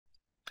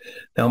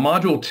Now,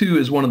 Module 2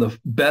 is one of the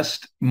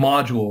best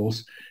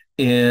modules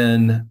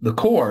in the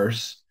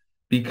course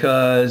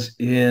because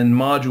in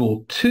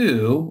Module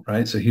 2,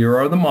 right, so here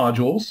are the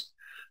modules.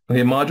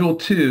 Okay, Module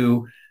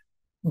 2,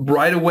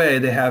 right away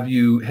they have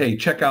you, hey,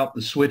 check out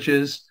the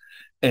switches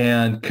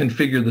and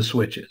configure the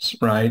switches,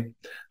 right?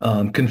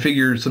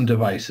 Configure some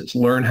devices,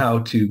 learn how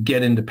to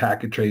get into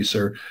Packet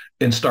Tracer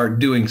and start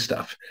doing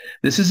stuff.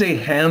 This is a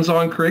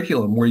hands-on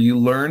curriculum where you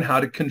learn how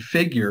to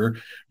configure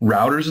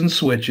routers and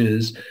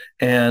switches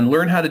and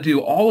learn how to do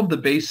all of the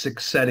basic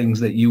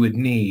settings that you would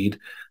need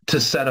to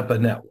set up a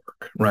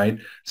network, right?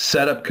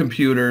 Set up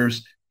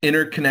computers,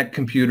 interconnect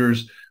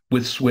computers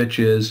with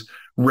switches,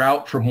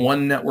 route from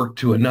one network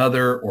to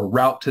another, or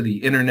route to the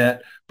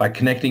internet by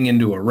connecting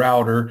into a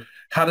router,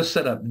 how to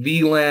set up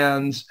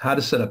VLANs, how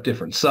to set up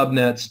different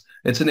subnets.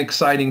 It's an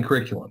exciting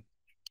curriculum.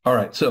 All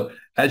right, so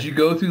as you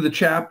go through the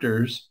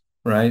chapters,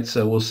 right,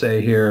 so we'll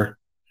say here,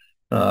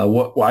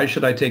 why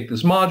should I take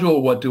this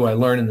module? What do I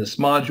learn in this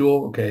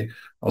module? Okay,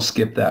 I'll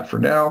skip that for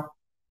now.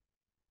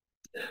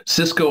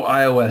 Cisco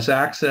iOS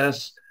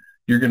Access,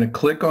 you're going to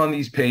click on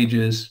these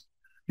pages.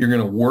 You're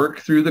going to work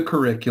through the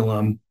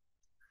curriculum.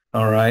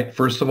 All right,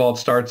 first of all, it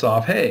starts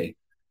off, hey,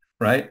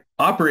 right,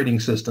 operating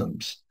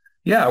systems.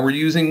 Yeah, we're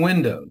using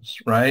Windows,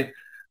 right?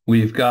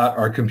 We've got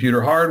our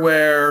computer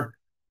hardware,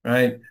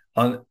 right?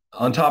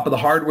 On top of the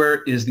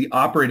hardware is the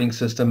operating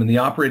system, and the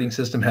operating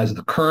system has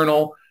the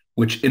kernel,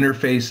 which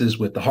interfaces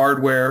with the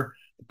hardware.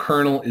 The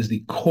kernel is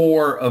the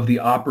core of the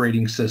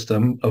operating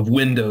system of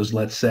Windows,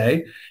 let's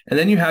say. And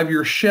then you have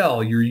your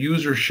shell, your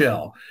user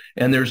shell.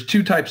 And there's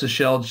two types of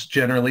shells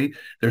generally.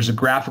 There's a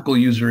graphical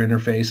user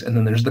interface, and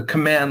then there's the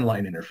command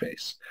line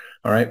interface.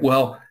 All right,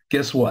 well,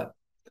 guess what?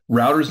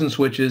 Routers and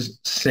switches,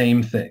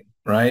 same thing,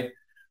 right?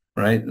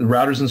 Right? The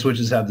routers and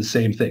switches have the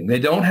same thing. They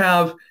don't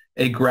have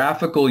a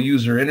graphical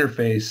user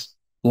interface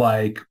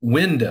like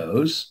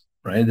Windows,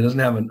 right? It doesn't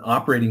have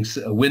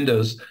a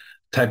Windows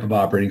type of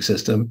operating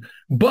system,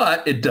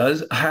 but it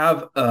does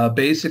have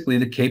basically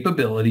the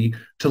capability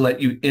to let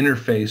you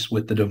interface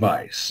with the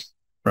device,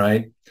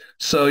 right?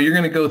 So you're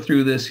going to go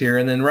through this here.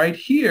 And then right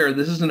here,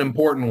 this is an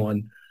important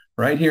one.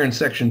 Right here in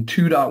section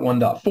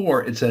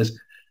 2.1.4, it says,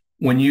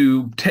 when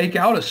you take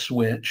out a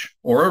switch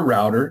or a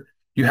router,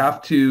 you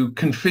have to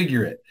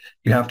configure it.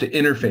 You have to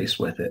interface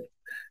with it.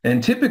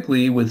 And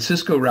typically with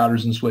Cisco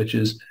routers and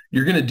switches,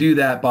 you're going to do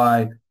that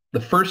by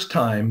the first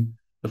time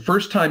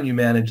you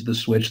manage the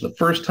switch, the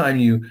first time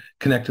you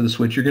connect to the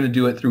switch, you're going to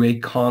do it through a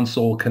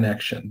console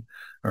connection.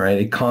 All right,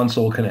 a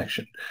console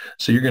connection.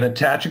 So you're going to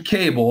attach a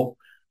cable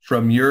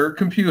from your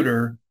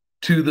computer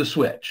to the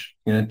switch.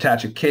 You're going to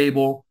attach a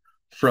cable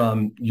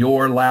from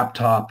your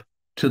laptop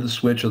to the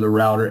switch or the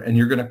router, and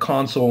you're going to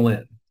console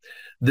in.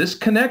 This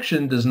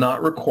connection does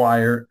not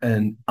require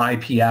an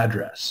IP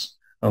address,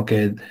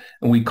 okay?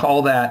 And we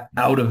call that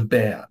out of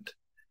band,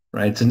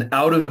 right? It's an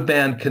out of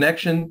band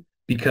connection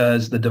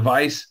because the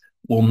device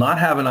will not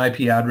have an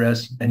IP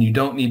address and you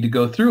don't need to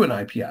go through an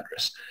IP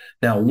address.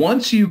 Now,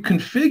 once you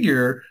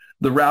configure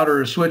the router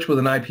or switch with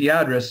an IP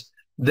address,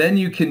 then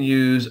you can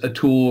use a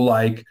tool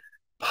like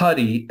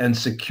PuTTY and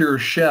secure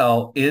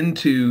shell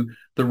into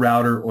the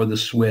router or the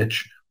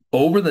switch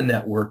over the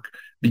network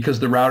because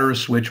the router or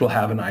switch will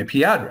have an IP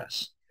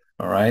address.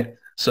 All right.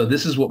 So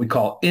this is what we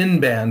call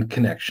in-band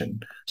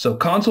connection. So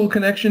console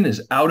connection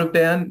is out of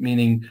band,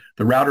 meaning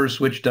the router or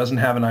switch doesn't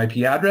have an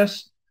IP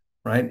address,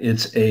 right?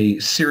 It's a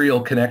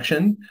serial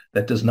connection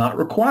that does not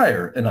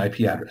require an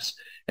IP address.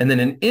 And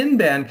then an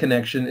in-band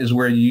connection is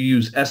where you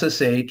use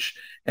SSH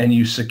and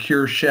you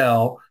secure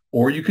shell,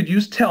 or you could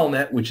use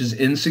Telnet, which is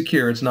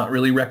insecure. It's not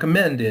really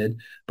recommended,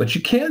 but you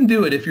can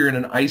do it if you're in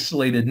an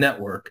isolated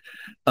network.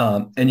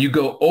 And you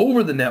go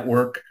over the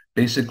network.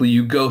 Basically,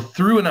 you go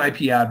through an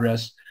IP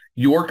address.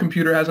 Your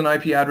computer has an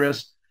IP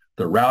address.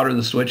 The router,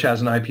 the switch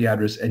has an IP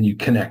address, and you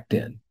connect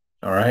in.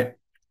 All right.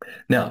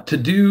 Now, to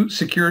do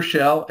secure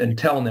shell and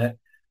Telnet,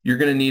 you're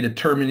going to need a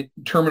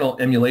terminal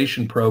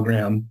emulation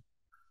program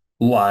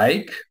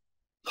like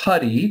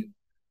PuTTY,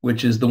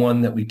 which is the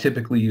one that we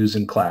typically use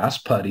in class,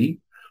 PuTTY,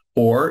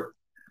 or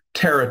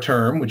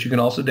Terraterm, which you can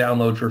also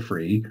download for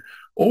free.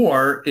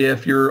 Or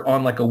if you're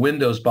on like a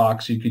Windows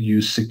box, you could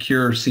use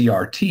Secure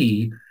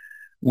CRT,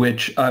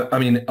 which,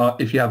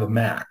 if you have a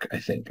Mac, I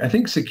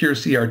think Secure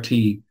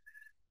CRT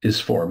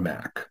is for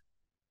Mac.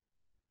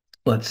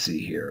 Let's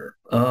see here.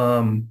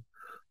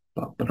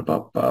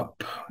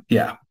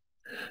 Yeah.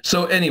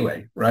 So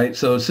anyway, right?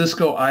 So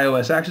Cisco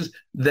iOS Access.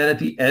 Then at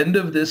the end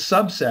of this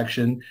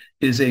subsection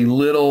is a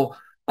little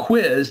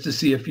quiz to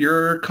see if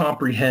you're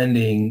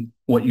comprehending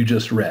what you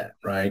just read,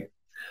 right?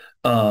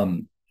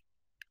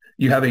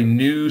 You have a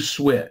new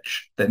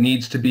switch that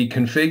needs to be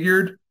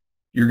configured.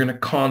 You're going to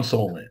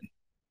console in,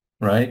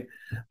 right?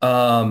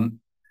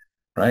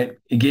 Right?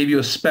 It gave you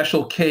a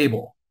special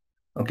cable.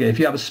 Okay, if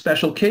you have a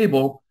special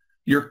cable,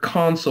 you're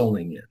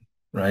consoling in,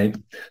 right?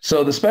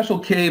 So the special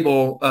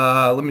cable,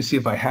 let me see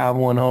if I have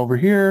one over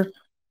here.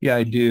 Yeah,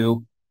 I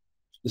do.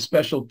 The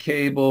special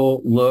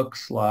cable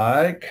looks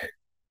like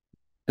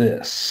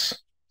this.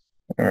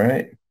 All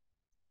right.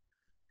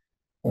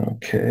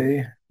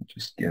 Okay.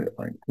 Just get it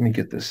like, let me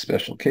get this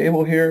special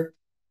cable here.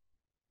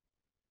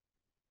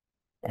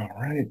 All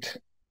right.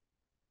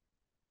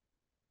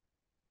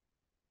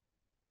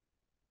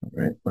 All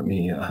right, let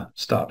me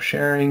stop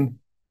sharing.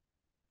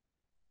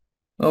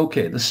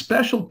 Okay, the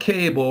special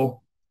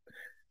cable.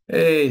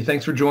 Hey,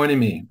 thanks for joining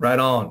me. Right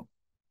on.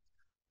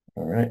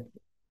 All right,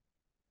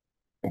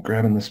 I'm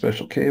grabbing the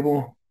special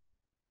cable.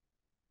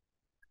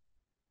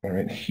 All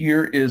right,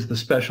 here is the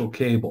special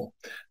cable.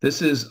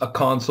 This is a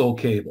console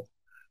cable.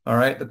 All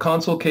right, the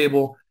console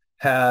cable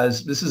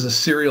has, this is a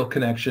serial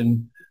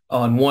connection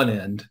on one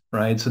end,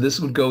 right? So this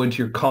would go into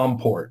your COM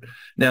port.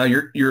 Now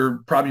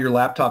probably your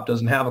laptop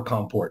doesn't have a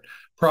COM port.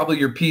 Probably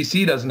your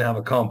PC doesn't have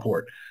a COM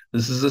port.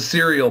 This is a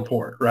serial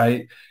port,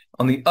 right?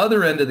 On the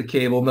other end of the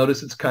cable,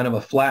 notice it's kind of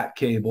a flat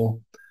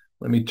cable.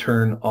 Let me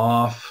turn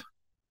off,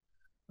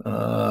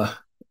 blur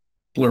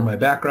my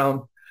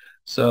background.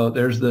 So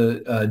there's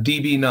the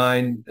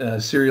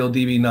DB9, serial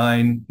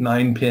DB9,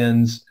 9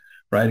 pins,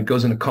 right? It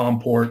goes in a COM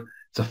port.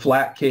 It's a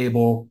flat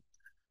cable.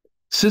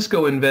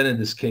 Cisco invented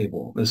this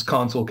cable, this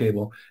console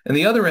cable. And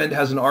the other end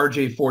has an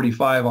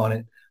RJ45 on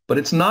it, but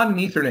it's not an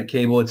Ethernet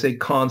cable. It's a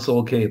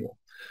console cable.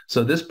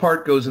 So this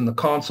part goes in the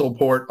console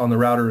port on the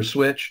router or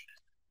switch.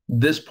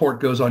 This port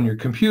goes on your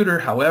computer.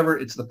 However,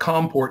 it's the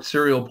COM port,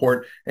 serial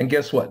port. And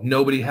guess what?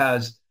 Nobody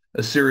has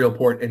a serial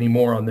port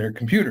anymore on their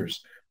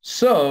computers.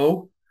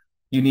 So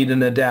you need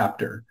an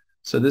adapter.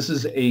 So this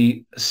is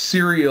a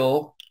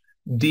serial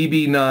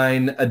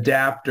DB9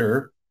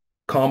 adapter,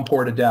 COM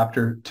port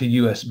adapter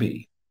to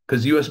USB,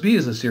 because USB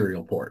is a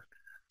serial port.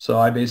 So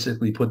I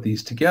basically put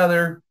these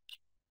together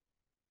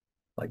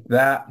like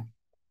that.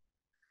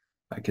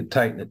 I could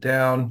tighten it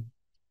down,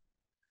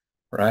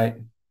 right?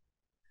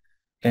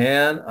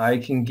 And I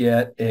can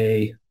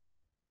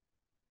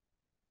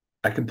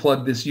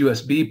plug this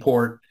USB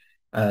port,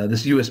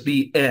 this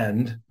USB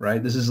end,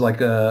 right? This is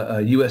like a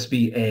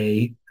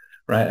USB-A,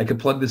 right? I could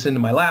plug this into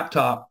my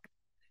laptop,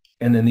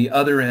 and then the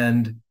other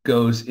end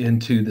goes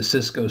into the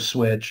Cisco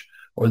switch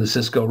or the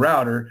Cisco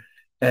router,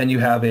 and you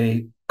have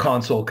a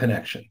console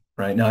connection,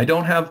 right? Now, I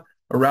don't have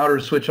a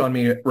router switch on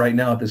me right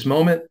now at this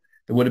moment.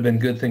 It would have been a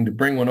good thing to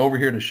bring one over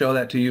here to show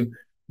that to you,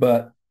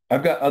 but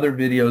I've got other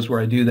videos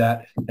where I do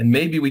that, and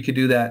maybe we could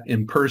do that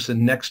in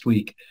person next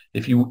week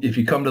if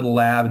you come to the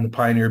lab in the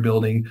Pioneer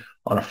Building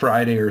on a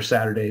Friday or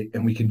Saturday,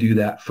 and we can do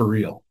that for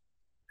real.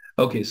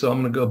 Okay, so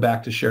I'm going to go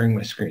back to sharing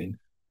my screen.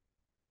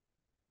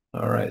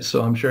 All right,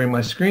 so I'm sharing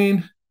my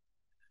screen.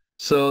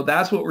 So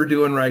that's what we're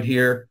doing right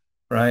here,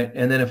 right?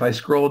 And then if I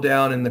scroll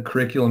down in the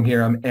curriculum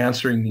here, I'm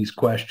answering these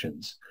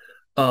questions.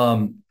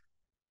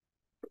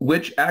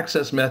 Which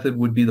access method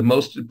would be the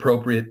most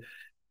appropriate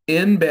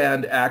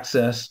in-band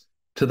access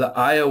to the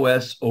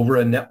iOS over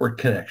a network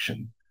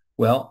connection?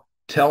 Well,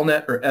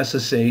 Telnet or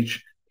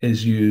SSH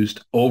is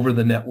used over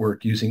the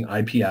network using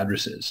IP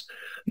addresses.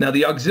 Now,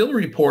 the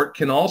auxiliary port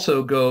can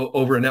also go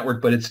over a network,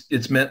 but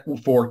it's meant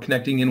for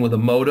connecting in with a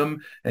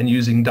modem and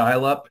using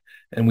dial-up,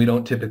 and we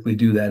don't typically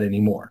do that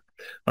anymore.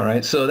 All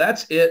right, so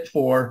that's it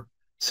for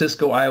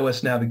Cisco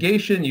iOS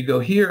navigation. You go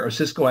here, or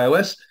Cisco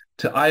iOS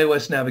to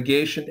iOS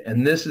navigation,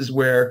 and this is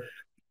where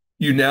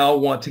you now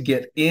want to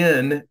get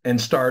in and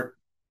start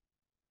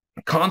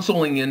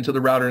consoling into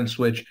the router and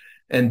switch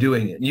and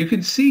doing it. You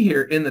can see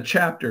here in the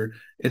chapter,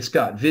 it's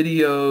got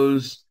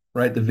videos,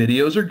 right? The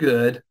videos are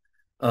good.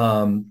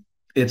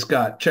 It's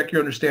got check your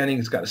understanding.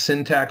 It's got a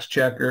syntax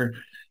checker,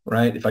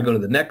 right? If I go to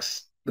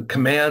the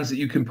commands that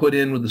you can put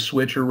in with the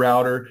switch or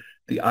router,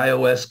 the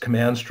iOS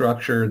command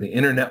structure, the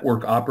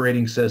internetwork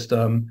operating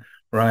system,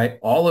 right?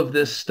 All of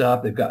this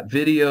stuff, they've got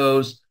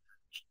videos.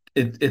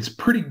 It's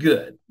pretty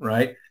good,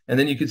 right? And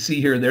then you can see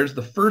here, there's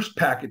the first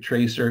packet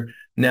tracer,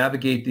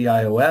 navigate the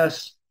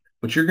iOS,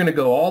 but you're going to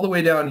go all the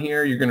way down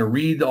here. You're going to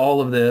read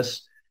all of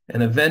this,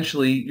 and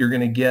eventually you're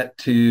going to get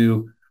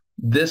to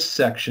this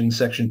section,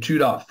 section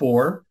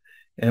 2.4.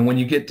 And when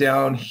you get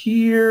down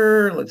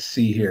here, let's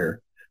see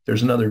here,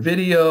 there's another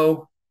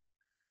video.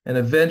 And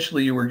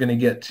eventually we're going to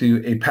get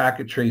to a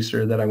packet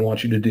tracer that I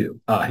want you to do.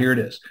 Here it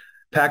is.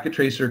 Packet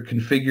tracer,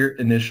 configure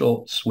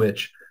initial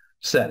switch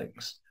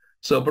settings.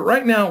 So, but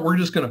right now we're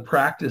just going to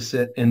practice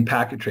it in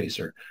packet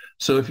tracer.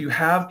 So if you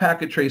have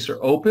packet tracer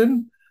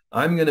open,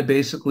 I'm going to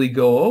basically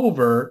go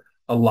over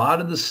a lot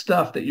of the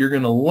stuff that you're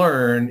going to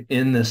learn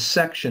in this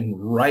section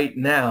right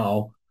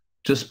now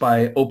just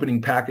by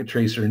opening packet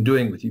tracer and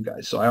doing it with you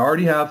guys. So I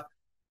already have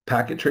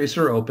packet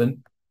tracer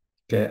open.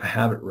 Okay, I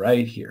have it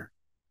right here.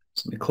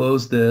 So let me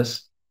close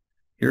this.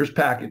 Here's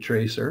packet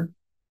tracer.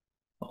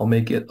 I'll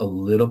make it a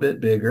little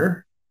bit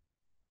bigger.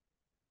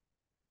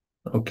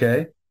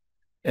 Okay.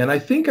 And I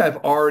think I've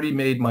already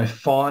made my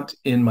font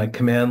in my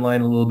command line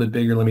a little bit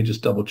bigger. Let me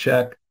just double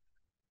check.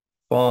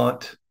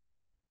 Font.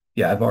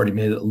 Yeah, I've already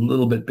made it a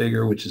little bit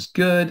bigger, which is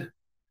good.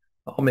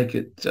 I'll make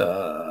it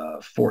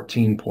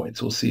 14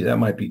 points. We'll see. That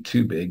might be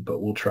too big,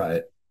 but we'll try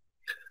it.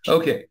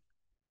 Okay.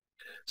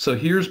 So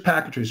here's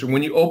packet tracer.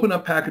 When you open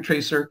up packet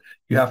tracer,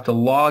 you have to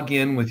log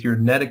in with your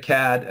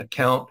NetAcad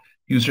account,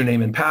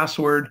 username and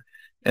password,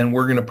 and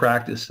we're going to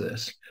practice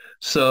this.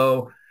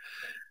 So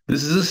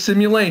This is a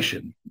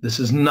simulation. This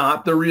is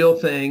not the real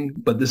thing,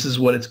 but this is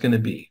what it's going to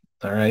be.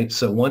 All right.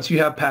 So once you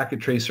have Packet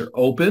Tracer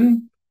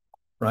open,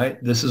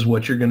 right, this is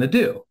what you're going to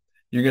do.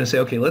 You're going to say,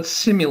 okay, let's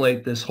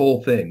simulate this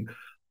whole thing.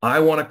 I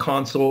want to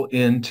console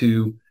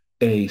into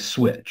a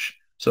switch.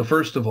 So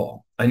first of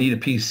all, I need a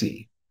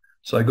PC.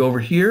 So I go over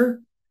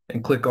here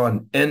and click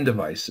on End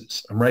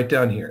Devices. I'm right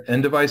down here.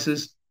 End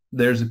Devices,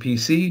 there's a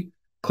PC.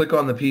 Click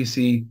on the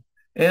PC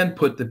and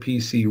put the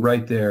PC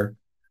right there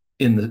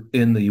in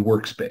the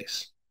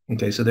workspace.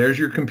 Okay, so there's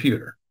your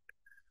computer.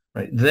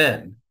 Right.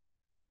 Then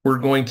we're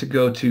going to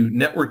go to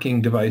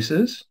Networking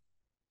Devices.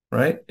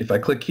 Right. If I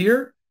click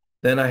here,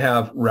 then I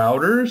have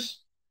routers.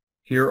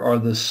 Here are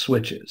the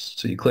switches.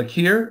 So you click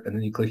here and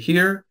then you click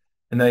here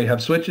and now you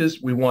have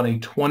switches. We want a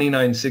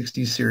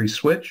 2960 series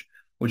switch,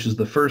 which is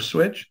the first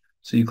switch.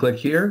 So you click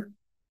here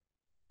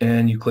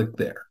and you click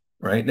there.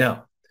 Right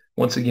now,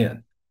 once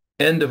again,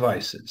 End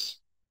Devices,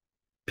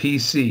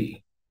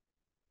 PC,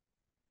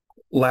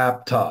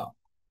 laptop,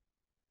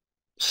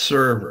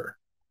 server.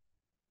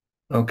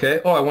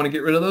 Okay. Oh, I want to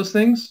get rid of those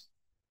things.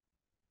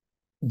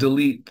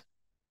 Delete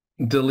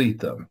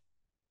them.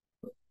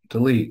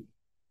 Delete.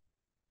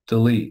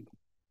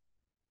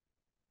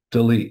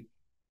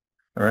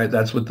 All right.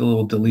 That's with the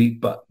little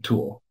delete button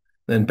tool.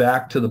 Then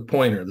back to the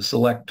pointer, the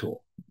select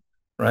tool,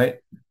 right?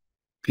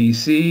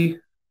 PC,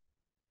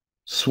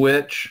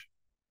 switch,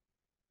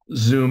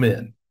 zoom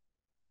in.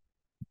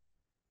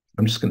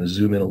 I'm just going to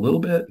zoom in a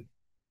little bit.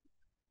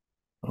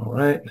 All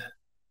right.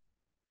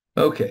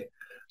 Okay.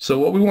 So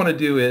what we want to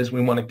do is we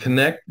want to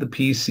connect the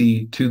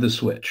PC to the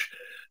switch.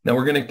 Now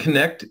we're going to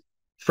connect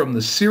from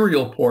the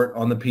serial port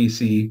on the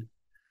PC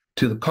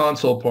to the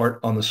console port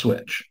on the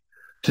switch.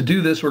 To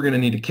do this, we're going to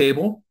need a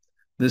cable.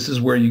 This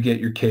is where you get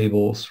your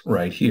cables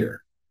right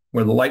here.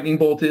 Where the lightning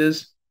bolt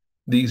is,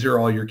 these are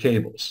all your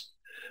cables.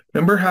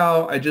 Remember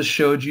how I just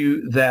showed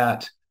you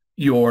that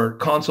your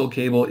console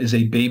cable is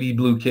a baby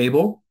blue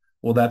cable?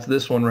 Well, that's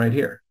this one right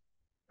here.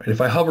 Right?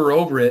 If I hover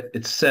over it,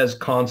 it says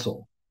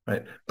console.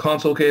 Right?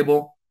 Console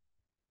cable,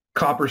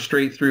 copper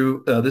straight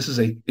through. This is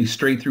a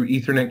straight through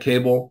Ethernet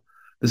cable.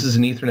 This is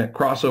an Ethernet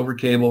crossover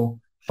cable,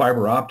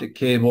 fiber optic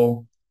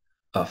cable,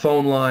 a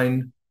phone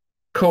line,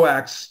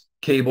 coax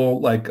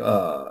cable, like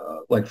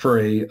for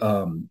a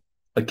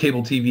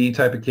cable TV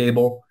type of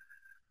cable,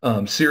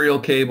 serial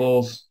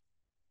cables,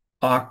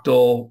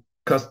 octal.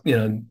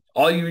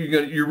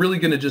 You're really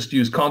going to just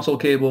use console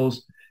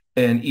cables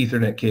and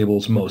Ethernet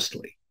cables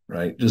mostly,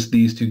 right? Just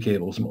these two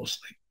cables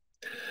mostly.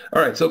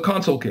 All right, so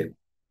console cable,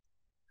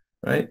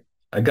 right?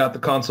 I got the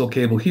console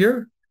cable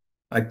here.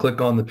 I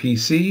click on the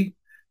PC,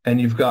 and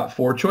you've got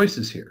four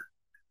choices here.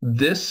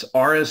 This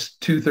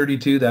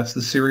RS-232, that's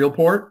the serial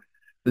port.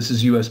 This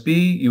is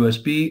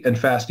USB, and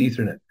fast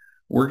Ethernet.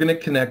 We're going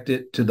to connect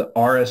it to the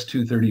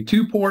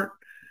RS-232 port.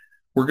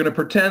 We're going to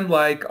pretend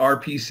like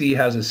our PC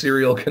has a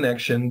serial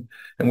connection,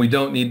 and we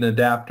don't need an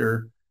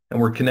adapter,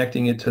 and we're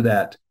connecting it to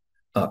that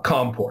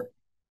COM port.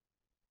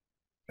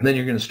 And then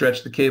you're going to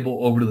stretch the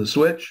cable over to the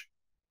switch,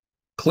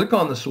 click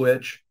on the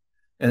switch,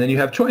 and then you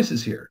have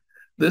choices here.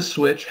 This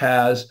switch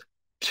has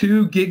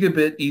 2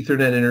 gigabit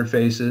Ethernet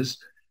interfaces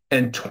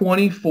and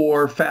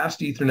 24 fast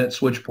Ethernet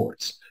switch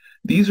ports.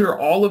 These are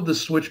all of the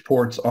switch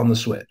ports on the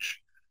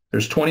switch.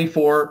 There's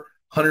 24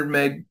 100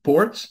 meg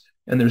ports,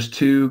 and there's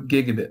 2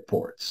 gigabit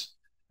ports.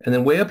 And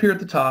then way up here at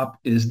the top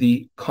is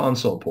the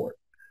console port.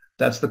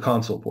 That's the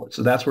console port.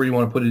 So that's where you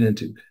want to put it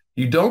into.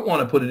 You don't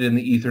want to put it in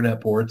the Ethernet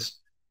ports.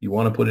 You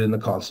want to put it in the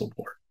console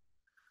port.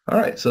 All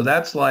right, so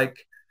that's like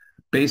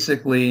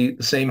basically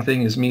the same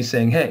thing as me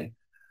saying, hey,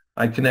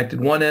 I connected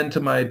one end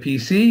to my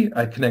PC,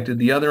 I connected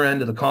the other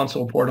end to the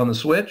console port on the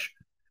switch,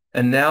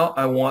 and now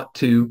I want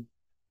to,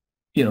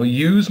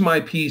 use my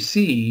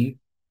PC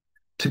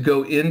to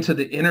go into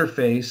the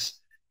interface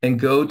and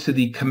go to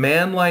the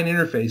command line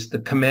interface. The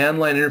command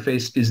line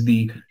interface is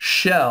the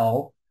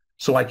shell,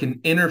 so I can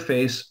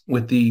interface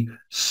with the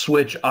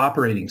switch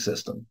operating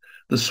system.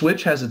 The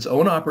switch has its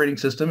own operating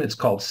system. It's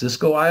called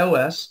Cisco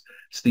iOS.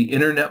 It's the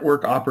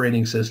Inter-Network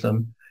Operating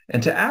System.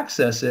 And to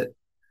access it,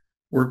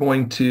 we're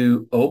going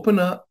to open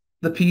up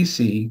the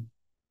PC.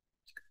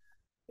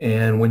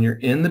 And when you're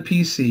in the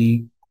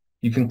PC,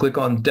 you can click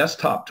on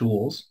Desktop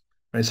Tools.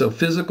 Right? So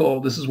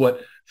physical, this is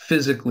what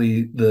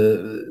physically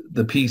the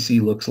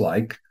PC looks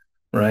like,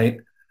 right?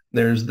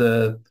 There's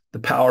the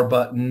power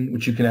button,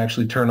 which you can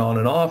actually turn on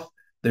and off.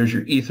 There's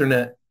your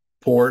Ethernet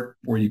port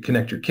where you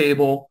connect your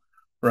cable,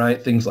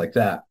 right? Things like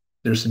that.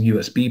 There's some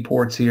USB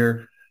ports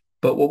here.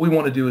 But what we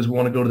want to do is we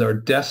want to go to our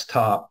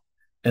desktop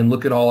and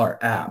look at all our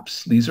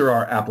apps. These are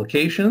our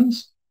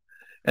applications.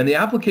 And the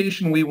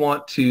application we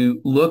want to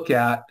look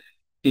at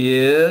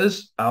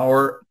is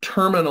our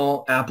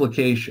terminal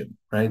application,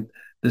 right?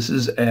 This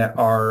is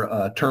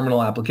our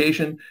terminal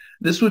application.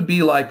 This would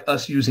be like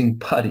us using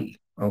PuTTY,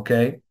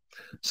 okay?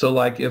 So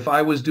like if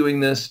I was doing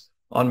this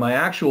on my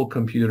actual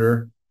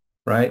computer,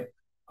 right,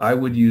 I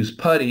would use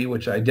PuTTY,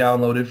 which I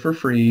downloaded for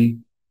free.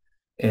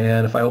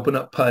 And if I open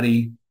up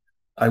PuTTY,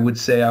 I would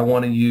say I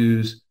want to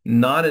use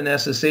not an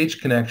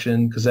SSH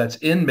connection because that's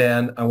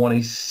in-band. I want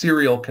a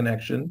serial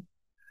connection.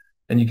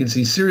 And you can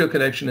see serial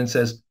connection and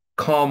says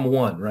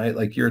COM1, right?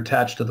 Like you're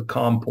attached to the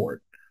COM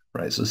port,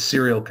 right? So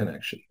serial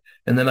connection.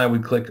 And then I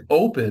would click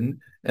open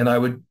and I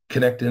would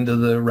connect into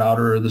the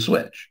router or the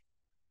switch,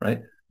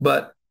 right?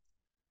 But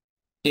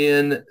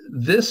in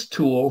this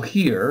tool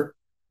here,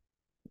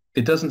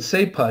 it doesn't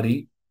say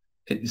PuTTY.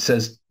 It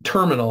says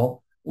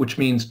terminal, which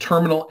means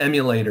terminal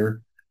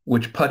emulator,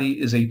 which PuTTY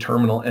is a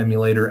terminal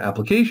emulator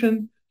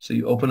application. So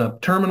you open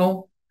up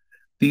terminal.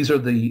 These are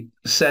the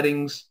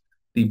settings,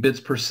 the bits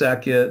per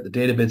second, the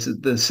data bits.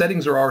 The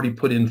settings are already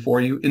put in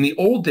for you. In the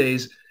old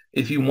days,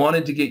 if you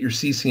wanted to get your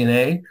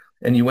CCNA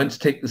and you went to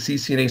take the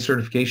CCNA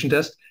certification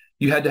test,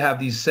 you had to have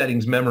these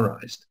settings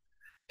memorized.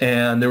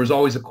 And there was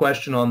always a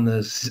question on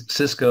the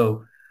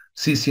Cisco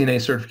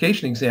CCNA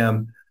certification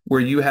exam where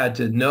you had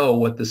to know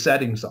what the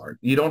settings are.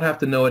 You don't have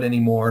to know it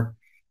anymore.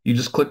 You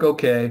just click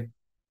OK.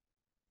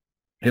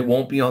 It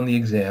won't be on the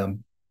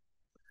exam,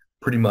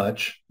 pretty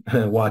much.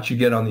 Watch you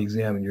get on the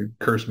exam and you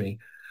curse me.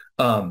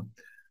 And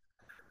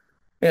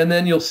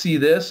then you'll see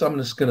this. I'm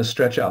just going to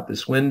stretch out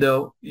this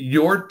window.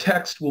 Your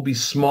text will be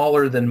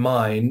smaller than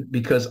mine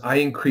because I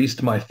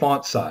increased my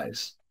font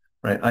size,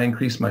 right? I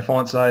increased my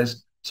font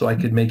size so I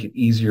could make it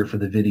easier for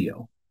the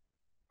video.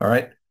 All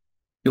right.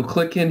 You'll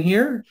click in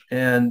here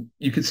and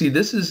you can see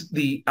this is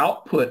the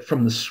output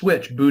from the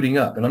switch booting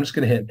up. And I'm just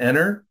going to hit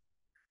enter.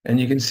 And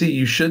you can see,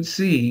 you should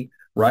see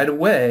right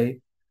away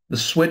the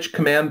switch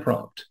command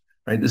prompt,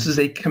 right? This is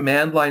a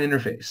command line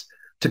interface.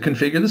 To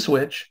configure the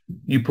switch,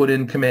 you put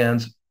in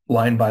commands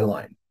line by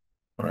line,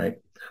 all right?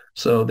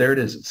 So there it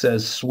is. It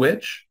says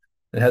switch.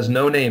 It has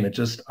no name. It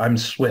just, I'm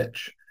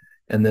switch.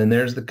 And then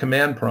there's the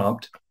command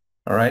prompt,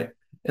 all right?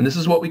 And this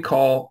is what we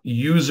call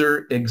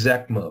user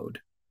exec mode.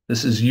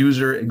 This is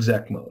user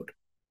exec mode.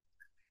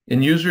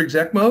 In user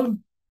exec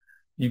mode,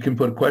 you can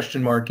put a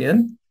question mark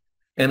in,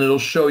 and it'll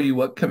show you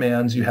what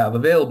commands you have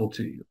available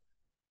to you.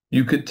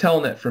 You could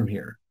telnet from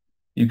here.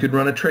 You could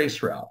run a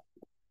trace route.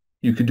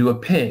 You could do a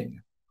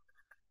ping.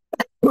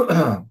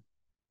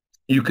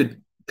 You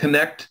could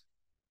connect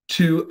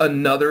to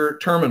another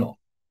terminal.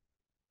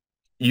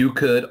 You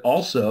could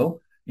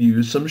also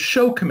use some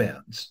show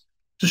commands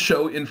to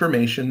show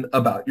information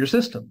about your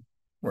system,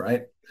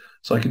 right?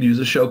 So I could use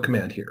a show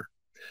command here.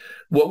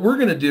 What we're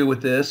going to do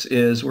with this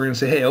is we're going to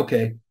say, hey,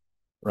 okay,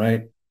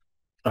 right?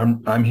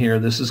 I'm here.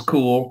 This is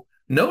cool.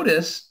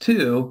 Notice,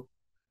 too,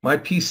 my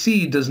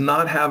PC does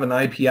not have an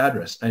IP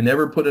address. I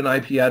never put an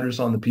IP address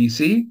on the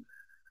PC.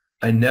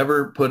 I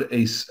never put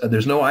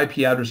there's no IP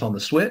address on the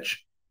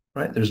switch,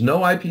 right? There's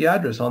no IP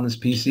address on this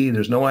PC.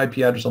 There's no IP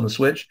address on the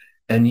switch.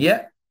 And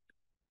yet,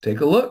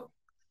 take a look,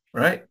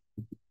 right?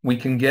 We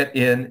can get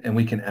in and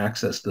we can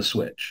access the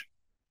switch.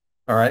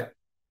 All right.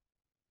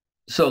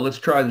 So let's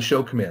try the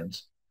show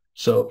commands.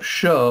 So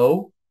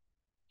show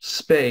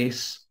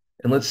space,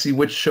 and let's see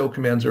which show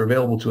commands are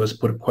available to us.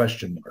 Put a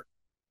question mark.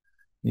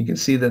 You can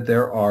see that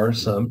there are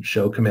some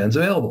show commands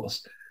available.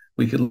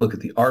 We could look at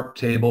the ARP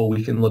table.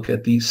 We can look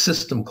at the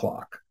system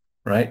clock,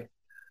 right?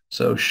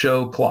 So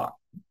show clock.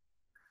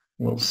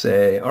 We'll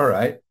say, all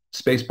right,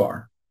 space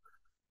bar,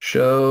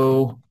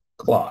 show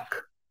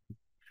clock.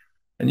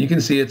 And you can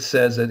see it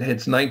says that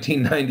it's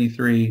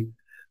 1993,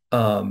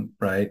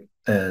 right?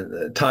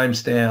 And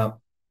timestamp,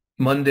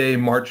 Monday,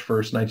 March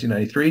 1st,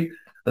 1993.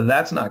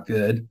 That's not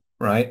good,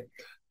 right?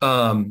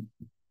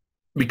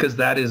 Because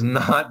that is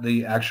not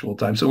the actual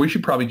time. So we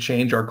should probably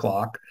change our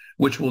clock,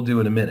 which we'll do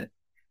in a minute.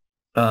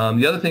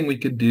 The other thing we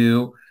could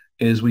do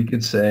is we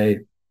could say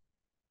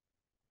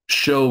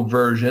show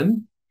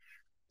version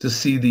to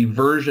see the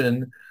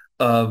version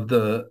of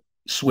the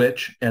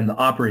switch and the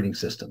operating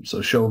system.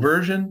 So show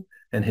version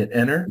and hit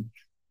enter.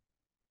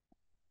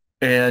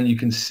 And you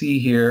can see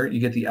here, you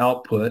get the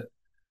output,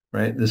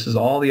 right? This is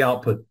all the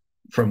output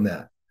from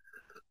that.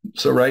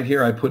 So right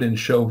here, I put in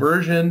show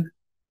version.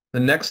 The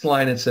next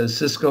line, it says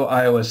Cisco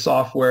iOS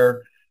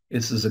software.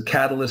 This is a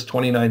Catalyst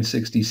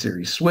 2960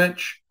 series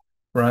switch,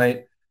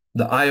 right?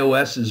 The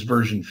iOS is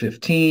version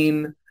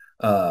 15,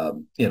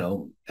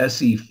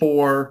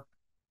 SE4.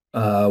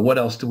 What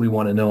else do we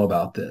want to know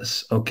about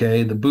this?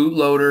 Okay, the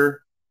bootloader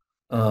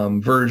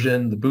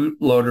version, the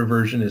bootloader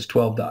version is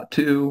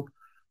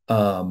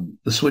 12.2.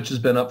 The switch has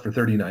been up for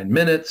 39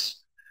 minutes.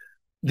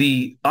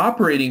 The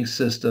operating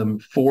system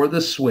for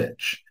the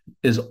switch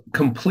is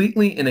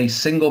completely in a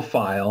single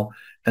file,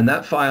 and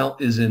that file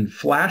is in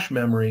flash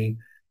memory,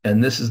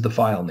 and this is the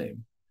file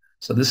name.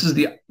 So this is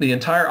the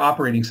entire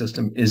operating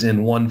system is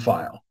in one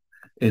file.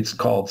 It's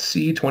called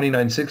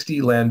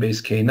C2960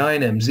 LAN-based K9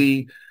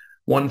 MZ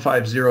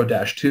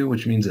 150-2,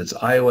 which means it's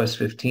iOS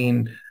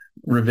 15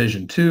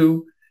 revision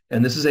 2,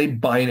 and this is a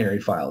binary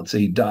file. It's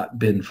a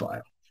 .bin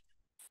file.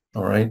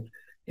 All right.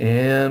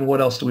 And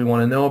what else do we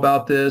want to know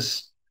about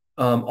this?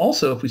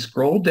 Also, if we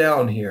scroll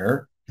down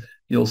here,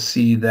 you'll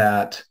see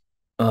that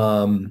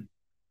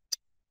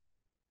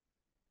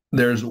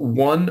there's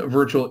one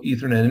virtual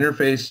Ethernet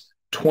interface,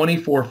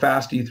 24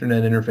 fast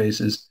Ethernet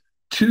interfaces,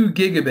 2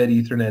 gigabit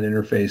Ethernet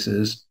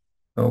interfaces,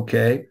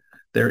 okay?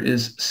 there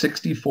is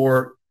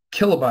 64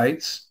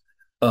 kilobytes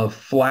of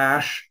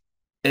flash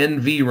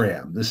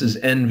NVRAM. This is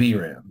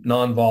NVRAM,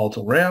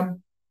 non-volatile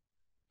RAM.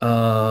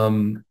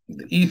 The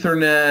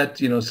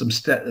Ethernet,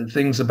 some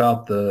things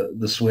about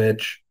the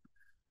switch,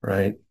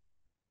 right?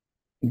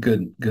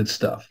 Good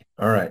stuff.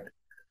 All right.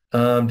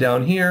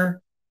 Down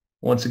here,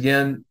 once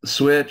again, the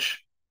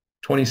switch,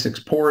 26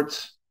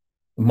 ports,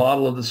 the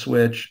model of the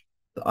switch,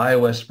 the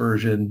iOS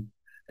version,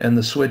 and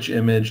the switch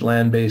image,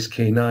 LAN-based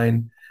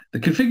K9. The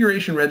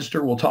configuration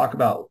register we'll talk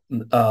about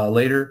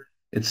later.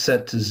 It's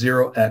set to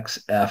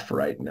 0xF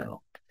right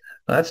now.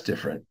 That's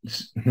different.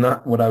 It's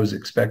not what I was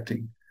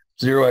expecting.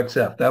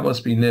 0xF, that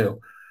must be new.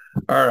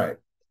 All right.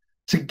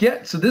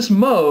 So this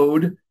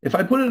mode, if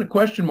I put in a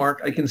question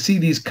mark, I can see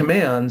these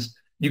commands.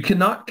 You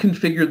cannot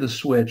configure the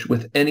switch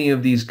with any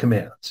of these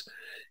commands.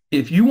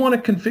 If you want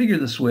to configure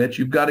the switch,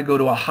 you've got to go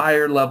to a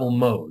higher level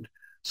mode.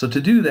 So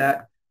to do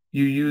that,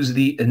 you use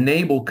the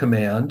enable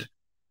command,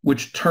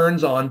 which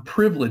turns on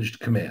privileged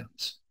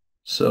commands.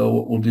 So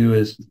what we'll do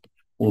is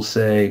we'll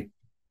say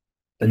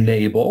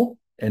enable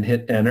and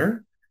hit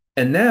enter.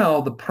 And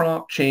now the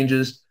prompt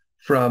changes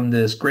from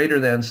this greater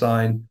than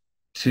sign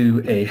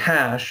to a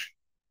hash,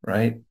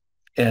 right?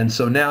 And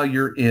so now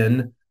you're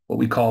in what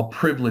we call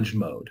privileged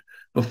mode.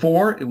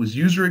 Before it was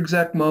user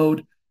exec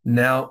mode.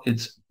 Now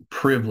it's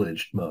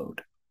privileged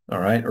mode, all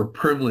right? Or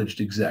privileged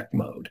exec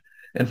mode.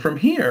 And from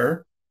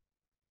here,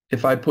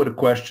 if I put a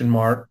question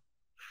mark,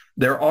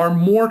 there are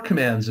more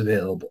commands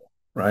available,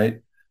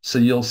 right? So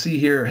you'll see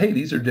here, hey,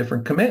 these are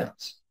different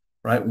commands,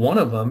 right? One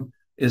of them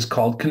is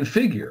called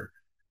configure,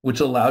 which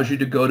allows you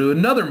to go to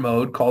another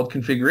mode called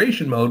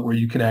configuration mode where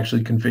you can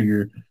actually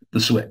configure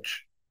the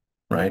switch,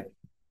 right?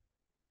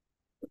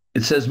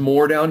 It says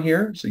more down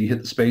here, so you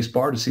hit the space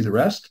bar to see the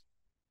rest,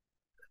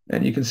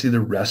 and you can see the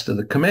rest of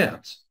the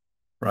commands,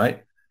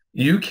 right?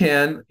 You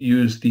can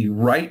use the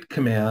write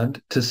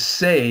command to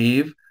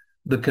save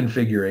the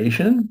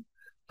configuration,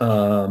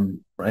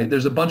 right?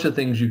 There's a bunch of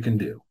things you can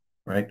do,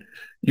 right?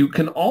 You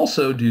can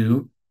also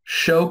do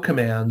show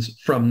commands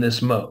from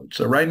this mode.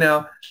 So right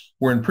now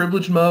we're in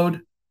privileged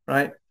mode,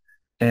 right?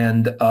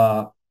 And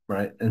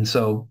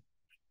so,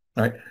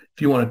 right,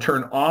 if you want to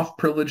turn off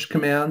privileged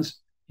commands,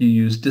 you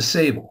use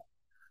disable.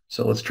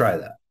 So let's try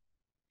that.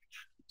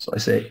 So I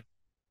say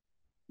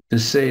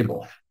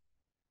disable.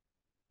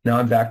 Now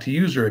I'm back to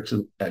user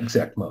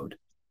exec mode.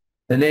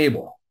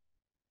 Enable.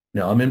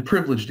 Now I'm in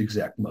privileged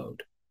exec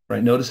mode,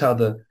 right? Notice how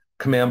the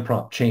command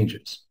prompt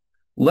changes.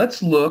 Let's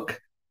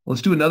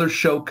do another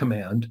show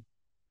command.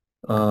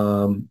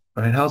 All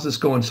right, how's this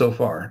going so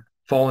far?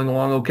 Following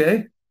along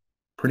okay?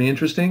 Pretty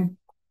interesting.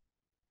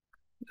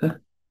 What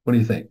do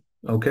you think?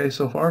 Okay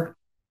so far?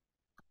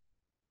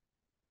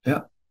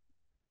 Yeah.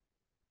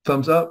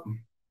 Thumbs up.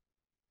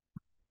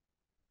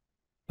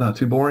 Not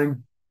too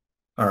boring.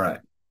 All right.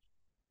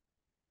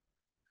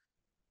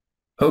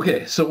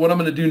 Okay, so what I'm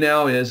going to do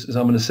now is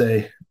I'm going to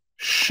say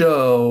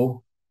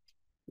show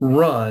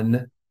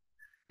run.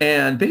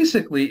 And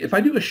basically, if I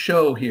do a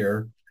show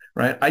here,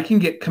 right, I can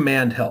get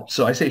command help.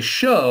 So I say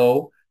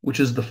show, which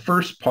is the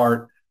first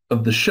part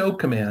of the show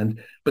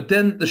command, but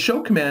then the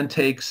show command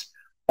takes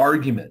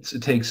arguments.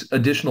 It takes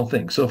additional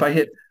things. So if I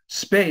hit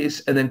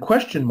space and then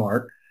question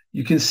mark,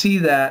 you can see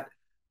that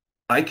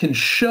I can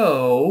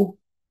show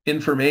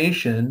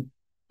information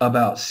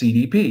about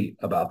CDP,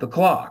 about the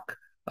clock,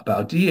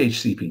 about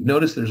DHCP.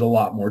 Notice there's a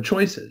lot more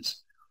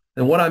choices.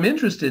 And what I'm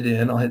interested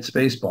in, I'll hit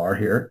space bar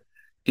here,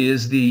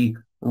 is the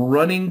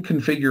running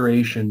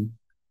configuration,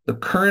 the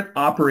current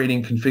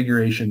operating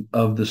configuration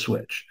of the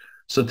switch.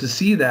 So to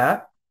see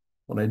that,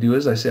 what I do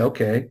is I say,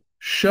 okay,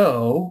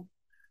 show,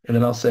 and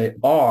then I'll say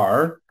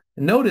R.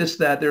 And notice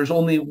that there's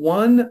only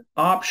one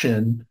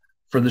option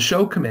for the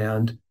show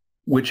command,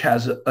 which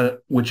has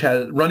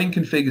running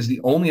config is the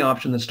only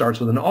option that starts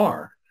with an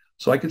R.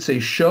 So I could say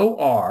show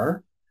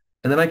R,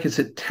 and then I could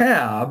hit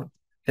tab,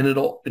 and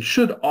it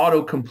should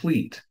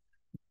auto-complete,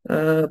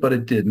 but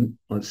it didn't.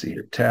 Let's see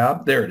here,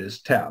 tab, there it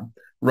is, tab,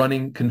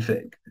 running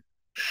config,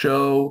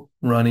 show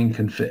running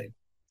config,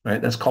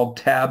 right? That's called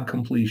tab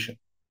completion.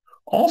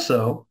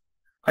 Also,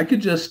 I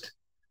could just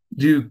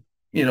do,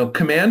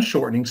 command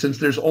shortening. Since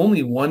there's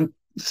only one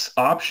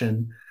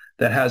option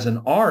that has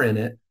an R in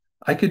it,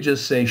 I could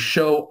just say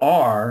show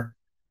R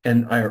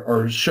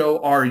or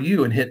show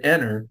RU and hit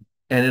enter,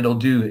 and it'll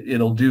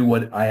do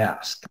what I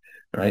asked.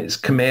 Right? It's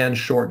command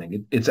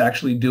shortening. It's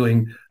actually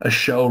doing a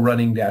show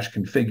running dash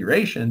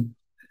configuration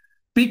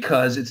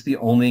because it's the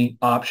only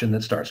option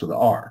that starts with an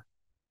R.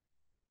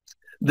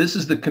 This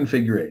is the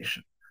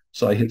configuration.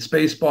 So I hit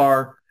space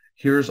bar.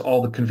 Here's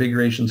all the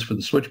configurations for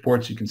the switch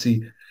ports. You can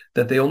see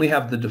that they only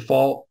have the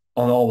default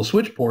on all the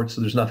switch ports,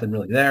 so there's nothing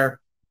really there,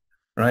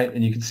 right?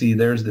 And you can see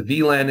there's the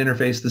VLAN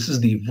interface. This is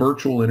the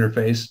virtual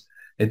interface.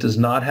 It does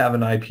not have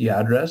an IP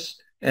address,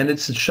 and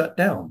it's shut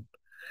down.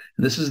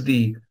 And this is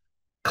the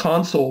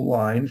console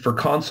line for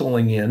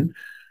consoling in.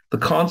 The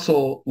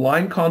console,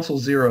 line console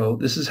 0,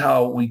 this is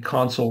how we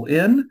console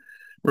in.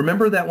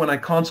 Remember that when I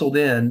consoled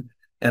in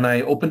and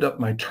I opened up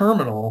my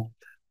terminal,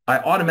 I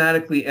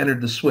automatically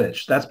entered the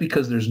switch. That's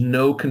because there's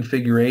no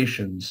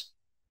configurations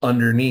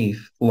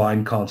underneath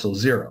line console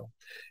 0.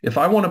 If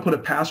I want to put a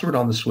password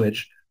on the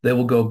switch, they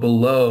will go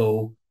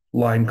below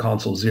line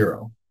console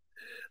 0.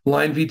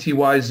 Line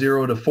VTY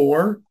 0 to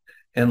 4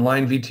 and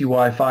line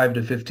VTY 5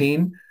 to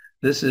 15.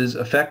 This is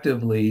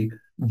effectively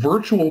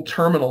virtual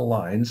terminal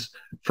lines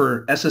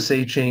for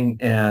SSHing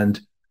and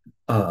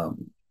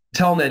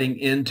telnetting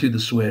into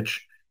the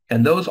switch.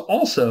 And those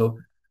also,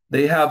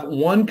 they have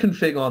one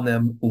config on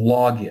them,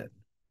 login,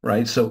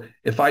 right? So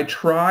if I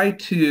try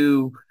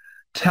to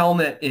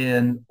telnet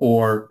in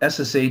or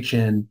SSH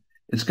in,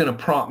 it's going to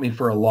prompt me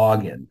for a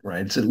login,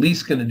 right? It's at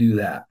least going to do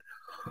that.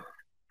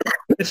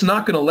 It's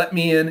not going to let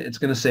me in. It's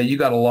going to say you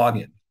got to log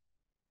in.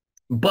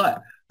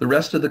 But the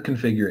rest of the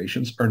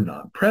configurations are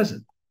not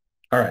present.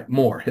 All right,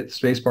 more. Hit the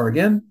spacebar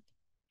again.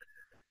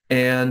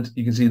 And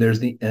you can see there's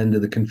the end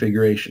of the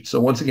configuration. So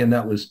once again,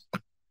 that was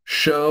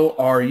show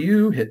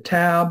RU, hit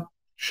tab,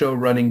 show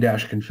running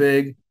dash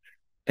config,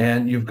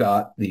 and you've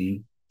got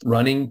the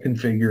running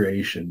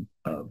configuration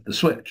of the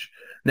switch.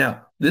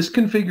 Now, this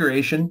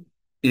configuration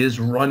is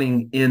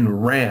running in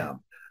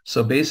RAM.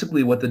 So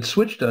basically what the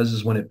switch does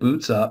is when it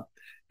boots up,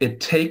 it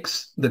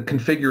takes the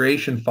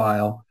configuration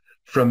file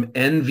from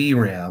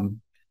NVRAM,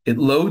 it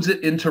loads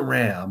it into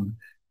RAM,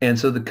 and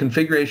so the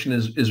configuration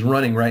is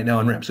running right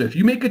now in RAM. So if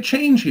you make a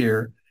change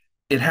here,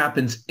 it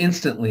happens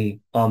instantly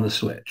on the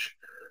switch.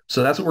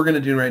 So that's what we're going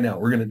to do right now.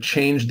 We're going to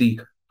change the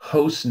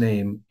host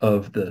name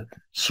of the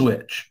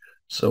switch.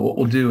 So what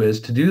we'll do is,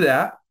 to do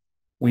that,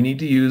 we need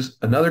to use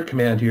another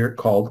command here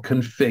called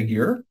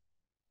configure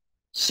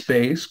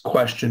space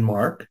question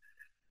mark.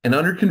 And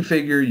under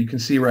configure, you can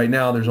see right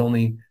now there's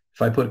only,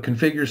 if I put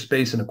configure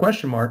space and a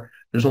question mark,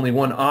 there's only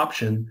one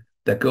option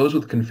that goes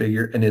with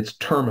configure, and it's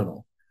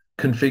terminal.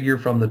 Configure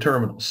from the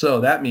terminal.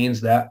 So that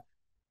means that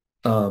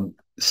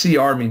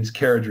CR means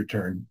carriage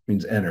return,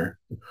 means enter.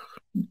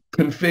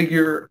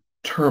 Configure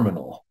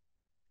terminal.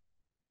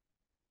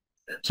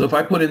 So if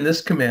I put in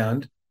this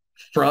command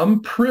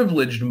from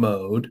privileged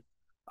mode,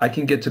 I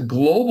can get to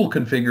global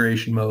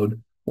configuration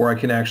mode where I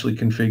can actually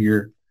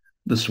configure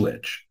the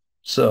switch.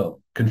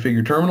 So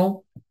configure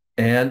terminal,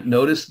 and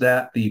notice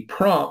that the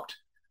prompt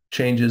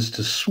changes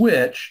to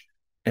switch,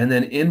 and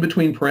then in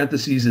between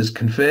parentheses is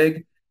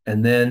config,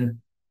 and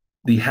then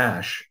the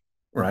hash,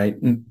 right?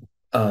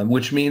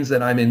 Which means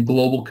that I'm in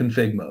global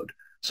config mode.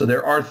 So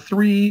there are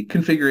 3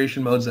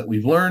 configuration modes that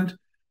we've learned.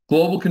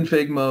 Global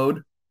config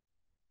mode,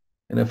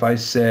 and if I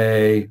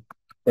say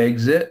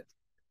exit,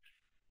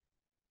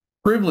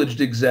 privileged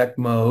exec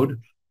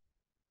mode,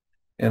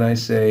 and I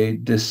say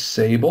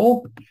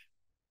disable,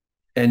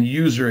 and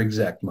user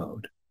exec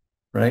mode,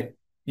 right?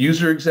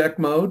 User exec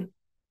mode,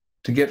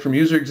 to get from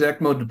user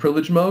exec mode to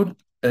privileged mode,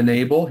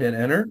 enable, hit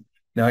enter.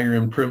 Now you're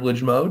in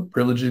privileged mode,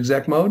 privileged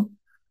exec mode.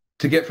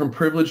 To get from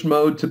privileged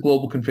mode to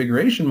global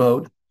configuration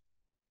mode,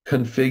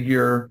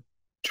 configure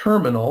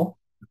terminal,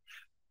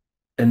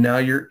 and now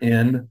you're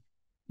in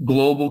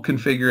global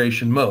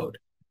configuration mode.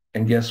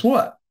 And guess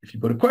what? If you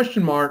put a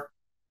question mark,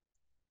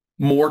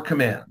 more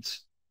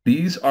commands.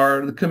 These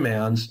are the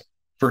commands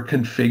for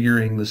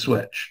configuring the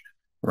switch.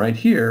 Right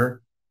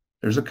here,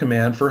 there's a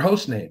command for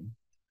host name.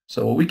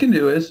 So what we can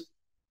do is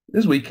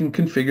we can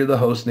configure the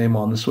host name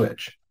on the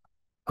switch.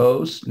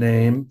 Host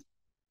name,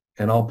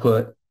 and I'll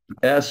put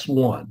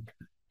S1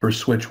 for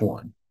switch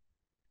 1.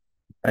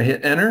 I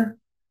hit enter,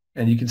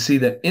 and you can see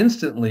that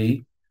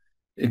instantly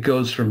it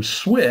goes from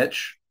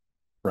switch,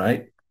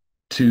 right,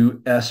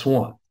 to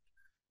S1.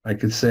 I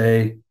could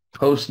say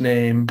host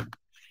name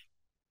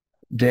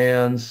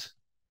Dan's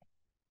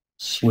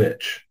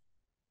switch,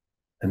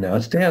 and now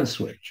it's Dan's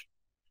switch.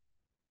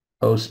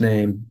 Host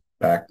name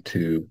back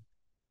to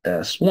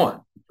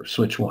S1 for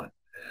switch 1.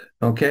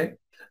 Okay,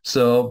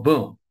 so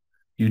boom,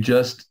 you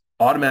just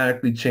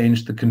automatically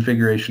changed the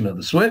configuration of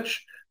the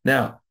switch.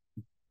 Now,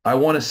 I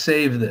want to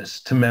save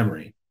this to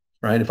memory,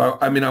 right?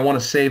 I want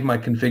to save my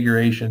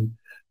configuration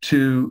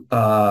to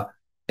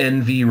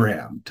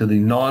NVRAM, to the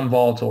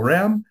non-volatile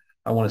RAM.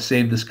 I want to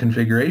save this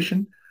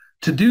configuration.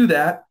 To do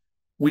that,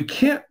 we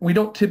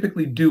don't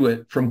typically do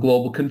it from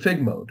global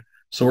config mode.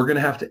 So we're going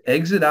to have to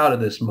exit out of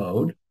this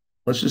mode.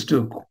 Let's just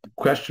do a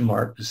question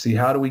mark to see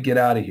how do we get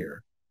out of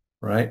here,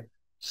 right?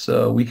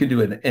 So we can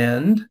do an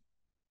end.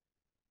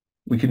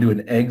 We can do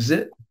an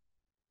exit,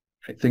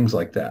 right? Things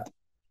like that.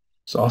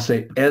 So I'll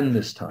say end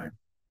this time.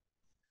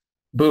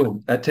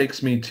 Boom, that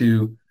takes me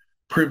to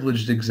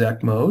privileged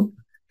exec mode.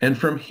 And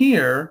from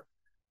here,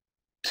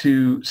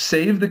 to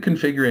save the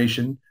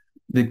configuration,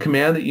 the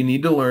command that you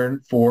need to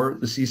learn for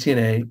the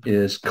CCNA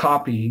is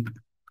copy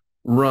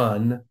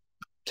run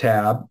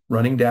tab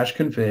running dash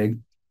config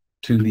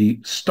to the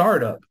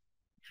startup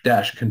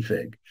dash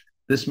config.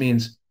 This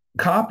means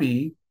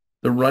copy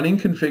the running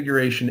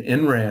configuration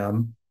in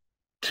RAM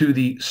to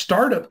the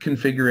startup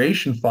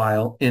configuration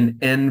file in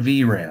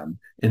NVRAM,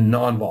 in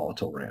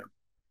non-volatile RAM.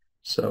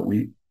 So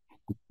we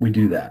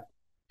do that.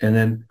 And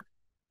then,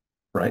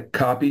 right,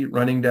 copy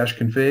running dash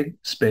config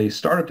space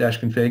startup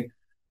dash config,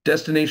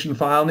 destination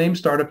file name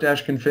startup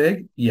dash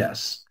config.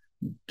 Yes.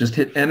 Just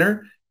hit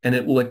enter, and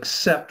it will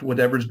accept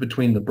whatever's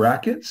between the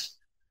brackets,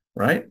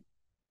 right?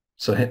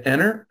 So hit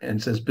enter and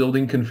it says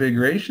building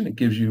configuration. It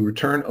gives you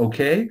return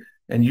OK,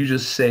 and you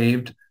just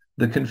saved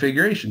the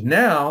configuration.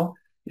 Now,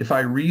 if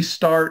I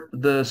restart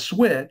the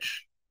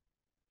switch,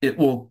 it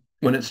will,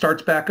 when it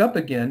starts back up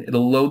again,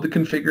 it'll load the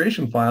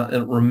configuration file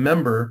and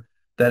remember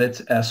that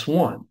it's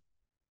S1.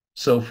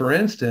 So for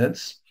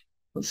instance,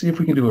 let's see if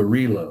we can do a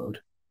reload.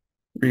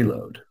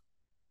 Reload.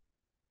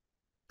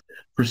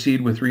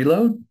 Proceed with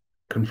reload,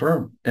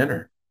 confirm,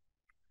 enter.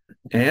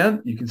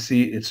 And you can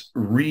see it's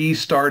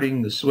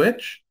restarting the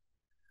switch.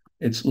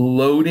 It's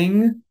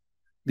loading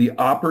the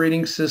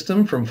operating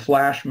system from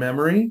flash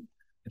memory.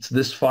 It's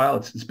this file.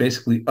 It's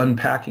basically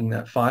unpacking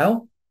that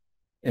file.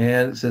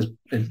 And it says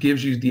it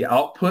gives you the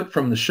output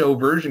from the show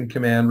version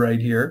command right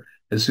here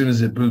as soon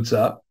as it boots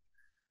up.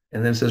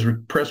 And then it says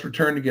press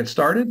return to get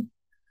started.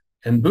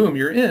 And boom,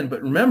 you're in.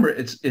 But remember,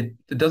 it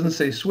doesn't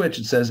say switch.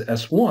 It says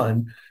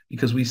S1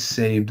 because we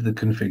saved the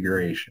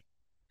configuration.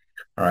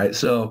 All right.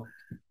 So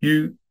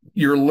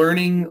you're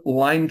learning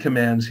line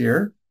commands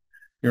here.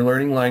 You're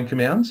learning line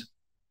commands.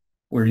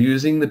 We're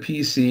using the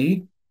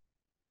PC,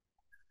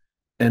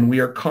 and we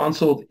are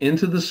consoled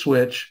into the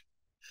switch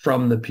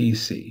from the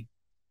PC,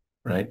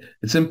 right?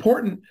 It's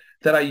important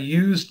that I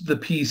used the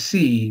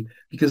PC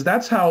because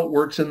that's how it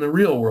works in the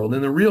real world.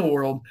 In the real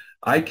world,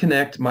 I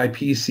connect my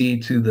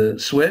PC to the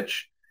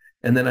switch,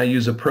 and then I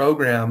use a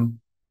program,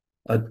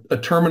 a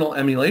terminal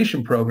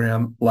emulation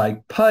program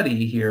like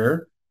PuTTY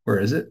here. Where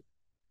is it?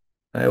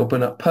 I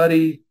open up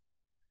PuTTY,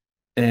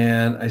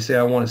 and I say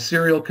I want a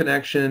serial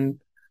connection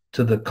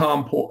to the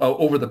COM port,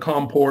 over the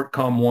COM port,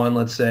 COM1,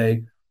 let's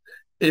say.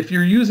 If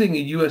you're using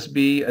a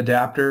USB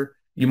adapter,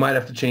 you might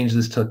have to change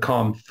this to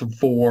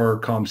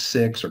COM4,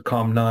 COM6, or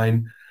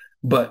COM9,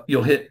 but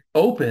you'll hit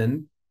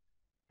open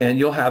and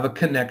you'll have a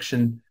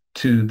connection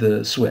to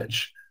the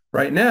switch.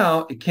 Right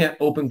now, it can't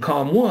open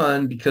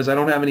COM1 because I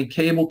don't have any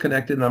cable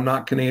connected and I'm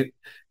not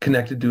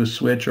connected to a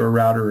switch or a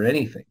router or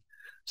anything.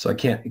 So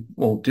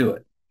won't do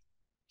it,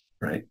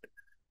 right?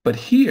 But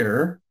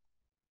here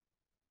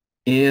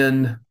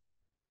in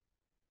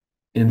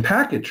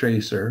Packet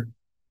Tracer,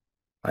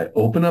 I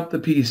open up the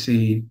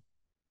PC,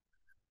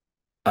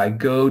 I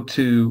go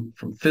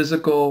from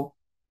physical,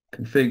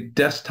 config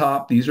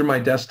desktop. These are my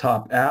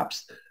desktop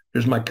apps.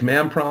 Here's my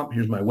command prompt.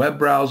 Here's my web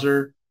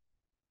browser.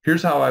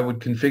 Here's how I would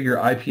configure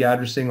IP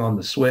addressing on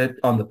the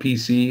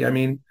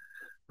PC,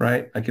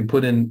 right? I can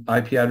put in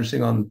IP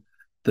addressing on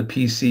the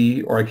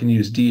PC, or I can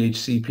use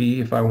DHCP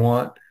if I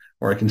want,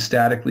 or I can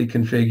statically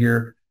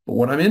configure. But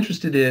what I'm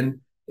interested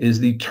in is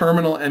the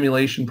terminal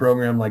emulation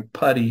program like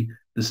PuTTY.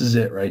 This is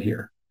it right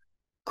here.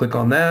 Click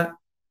on that,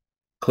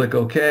 click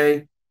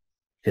OK,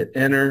 hit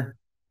enter,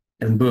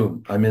 and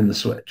boom, I'm in the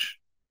switch.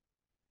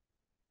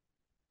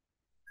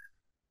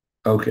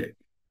 Okay.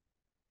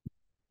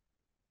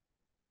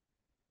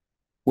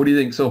 What do you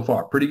think so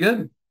far? Pretty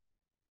good?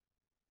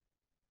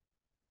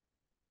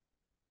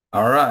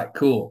 All right,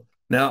 cool.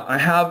 Now I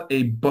have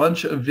a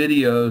bunch of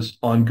videos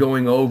on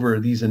going over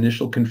these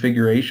initial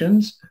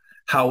configurations.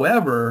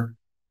 However,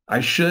 I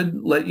should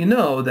let you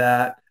know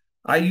that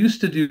I used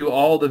to do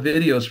all the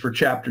videos for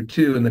chapter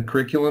 2 in the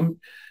curriculum.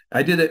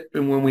 I did it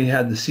when we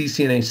had the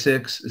CCNA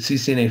 6,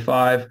 CCNA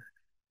 5.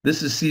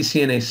 This is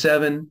CCNA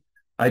 7.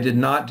 I did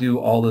not do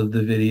all of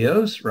the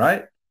videos,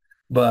 right?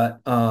 But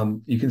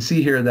you can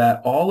see here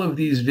that all of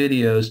these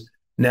videos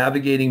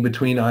navigating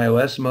between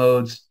iOS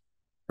modes,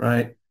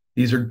 right?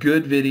 These are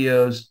good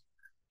videos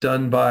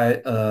done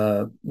by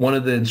one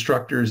of the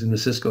instructors in the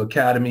Cisco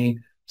Academy.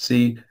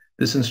 See,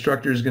 this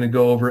instructor is going to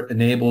go over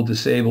enable,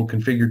 disable,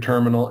 configure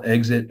terminal,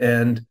 exit,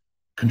 end,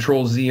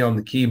 Control Z on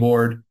the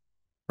keyboard,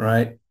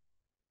 right?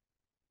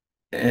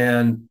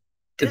 And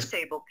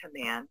disable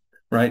command,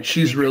 right?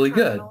 She's really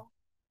good,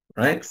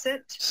 right?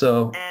 Exit,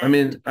 so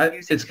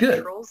it's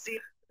good,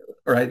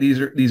 right?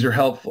 These are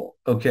helpful.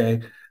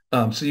 Okay,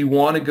 so you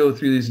want to go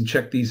through these and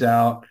check these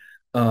out.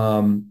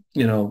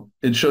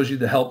 It shows you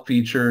the help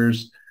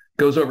features,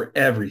 goes over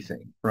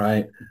everything,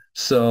 right?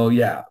 So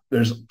yeah,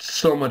 there's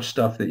so much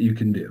stuff that you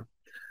can do.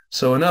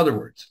 So in other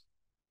words,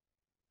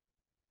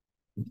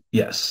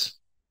 yes,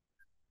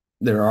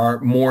 there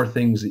are more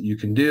things that you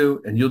can do,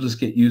 and you'll just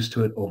get used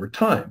to it over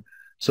time.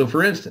 So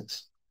for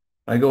instance,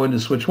 I go into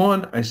switch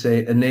 1, I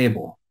say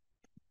enable.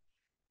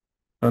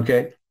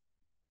 Okay,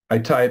 I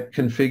type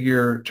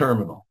configure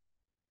terminal,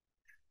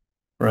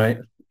 right?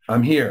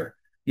 I'm here.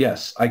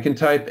 Yes, I can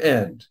type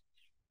end,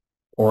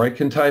 or I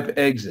can type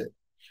exit,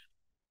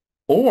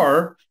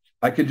 or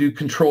I could do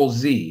Control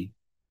Z,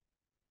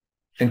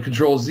 and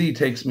Control Z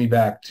takes me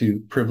back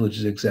to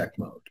privileged exec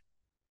mode,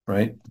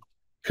 right?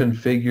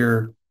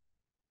 Configure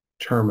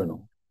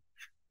terminal.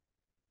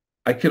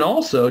 I can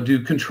also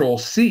do Control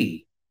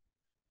C,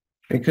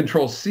 and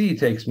Control C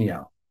takes me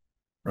out,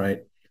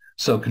 right?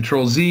 So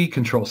Control Z,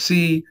 Control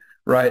C,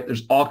 right?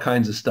 There's all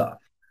kinds of stuff,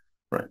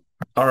 right?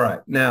 All right,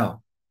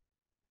 now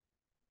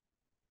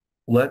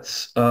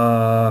let's, you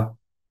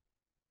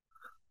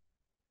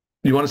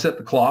want to set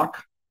the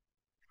clock?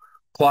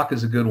 Clock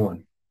is a good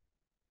one.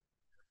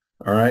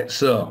 All right,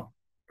 so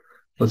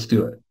Let's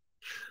do it.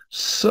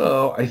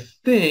 So I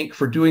think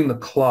for doing the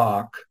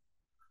clock,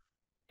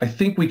 I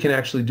think we can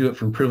actually do it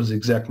from privileged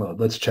exec mode.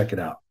 Let's check it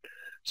out.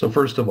 So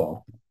first of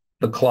all,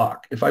 the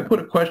clock. If I put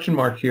a question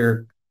mark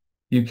here,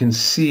 you can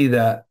see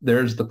that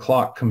there's the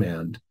clock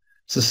command.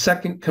 It's the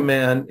second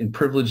command in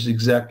privileged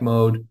exec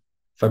mode.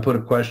 If I put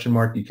a question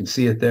mark, you can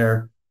see it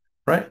there,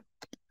 right?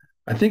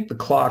 I think the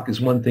clock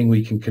is one thing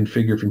we can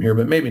configure from here,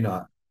 but maybe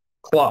not.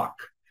 Clock,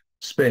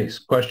 space,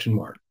 question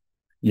mark.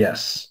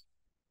 Yes.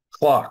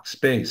 Clock,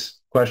 space,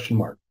 question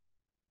mark.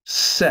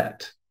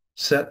 Set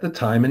the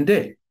time and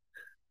date.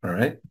 All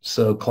right.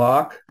 So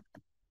clock,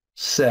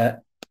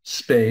 set,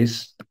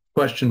 space,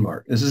 question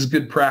mark. This is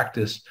good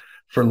practice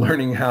for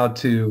learning how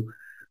to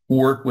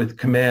work with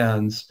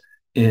commands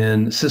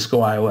in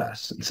Cisco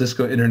iOS and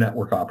Cisco Internet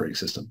Network Operating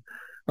System.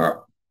 All right.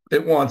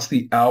 It wants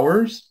the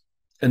hours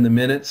and the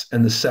minutes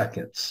and the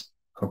seconds.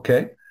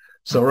 Okay.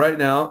 So right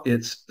now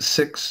it's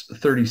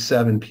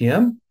 6:37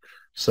 p.m.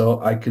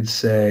 So I could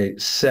say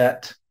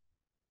set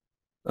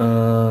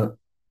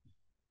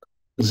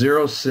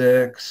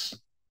 06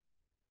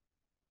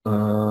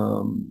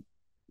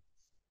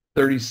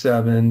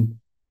 37,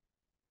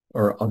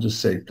 or I'll just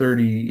say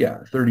 30,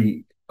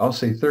 30, I'll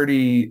say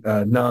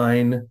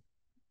 39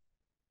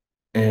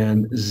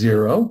 and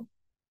 0,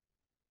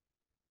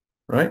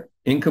 right?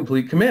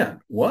 Incomplete command.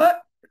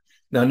 What?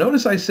 Now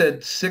notice I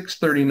said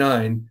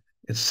 6:39.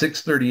 It's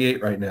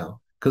 6:38 right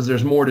now because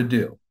there's more to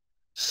do.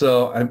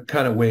 So I'm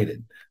kind of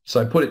waited. So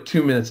I put it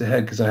 2 minutes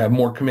ahead because I have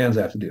more commands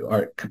I have to do. All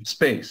right,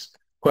 space,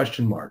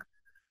 question mark.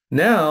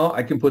 Now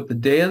I can put the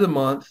day of the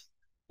month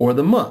or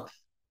the month.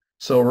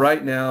 So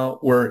right now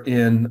we're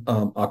in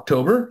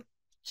October.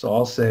 So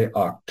I'll say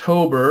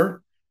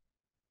October,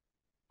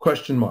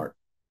 question mark.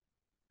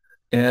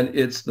 And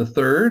it's the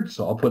 3rd.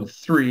 So I'll put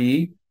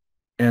 3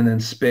 and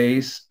then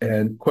space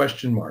and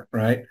question mark,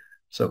 right?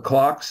 So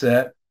clock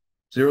set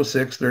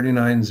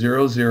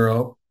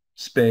 06:39:00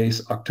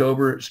 space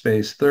October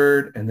space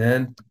 3rd and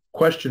then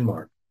question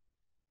mark.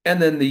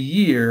 And then the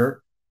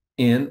year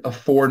in a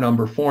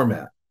 4-number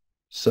format.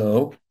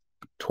 So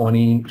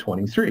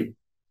 2023.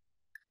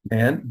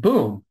 And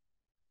boom,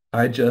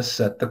 I just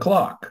set the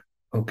clock.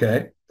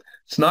 Okay.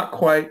 It's not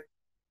quite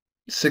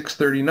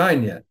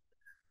 6:39 yet.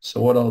 So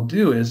what I'll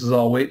do is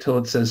I'll wait till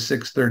it says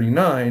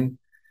 6:39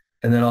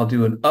 and then I'll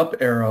do an up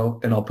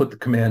arrow and I'll put the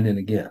command in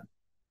again,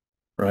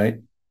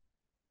 right?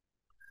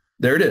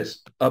 There it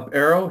is. Up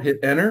arrow,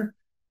 hit enter,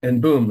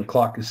 and boom, the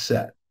clock is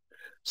set.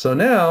 So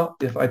now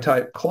if I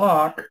type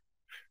clock,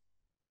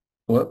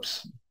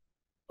 whoops,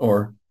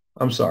 or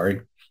I'm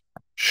sorry,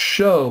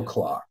 show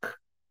clock,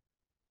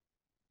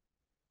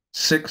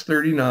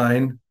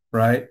 6:39,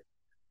 right?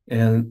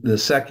 And the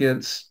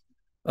seconds,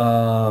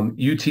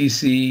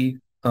 UTC,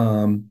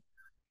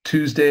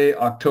 Tuesday,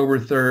 October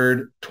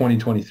 3rd,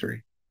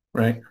 2023,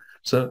 right?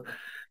 So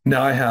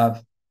now I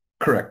have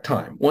correct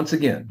time. Once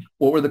again,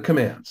 what were the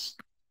commands?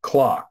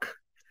 Clock,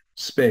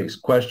 space,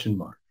 question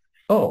mark.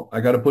 Oh,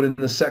 I got to put in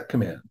the set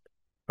command.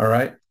 All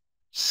right.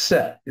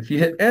 Set. If you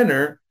hit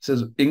enter, it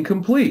says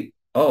incomplete.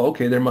 Oh,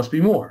 okay, there must be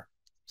more.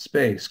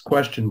 Space,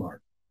 question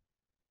mark.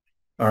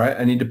 All right,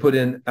 I need to put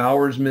in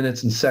hours,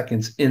 minutes, and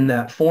seconds in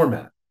that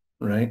format,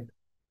 right?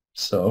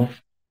 So,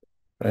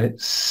 right,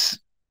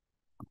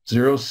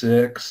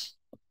 06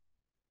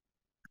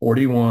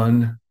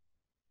 41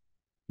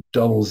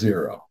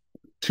 00,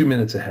 2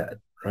 minutes ahead,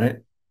 right?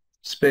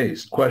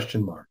 Space,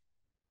 question mark.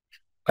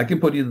 I can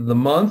put either the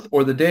month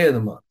or the day of the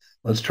month.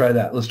 Let's try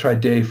that. Let's try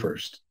day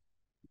first.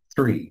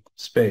 3,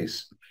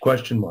 space,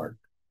 question mark.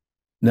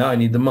 Now I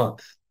need the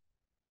month.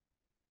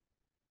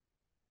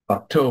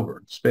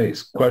 October,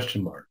 space,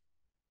 question mark.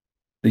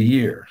 The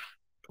year,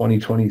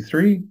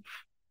 2023.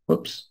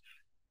 Whoops.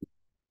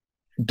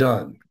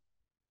 Done.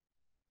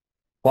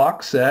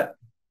 Clock set.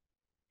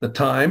 The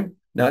time.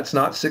 Now it's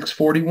not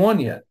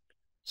 6:41 yet.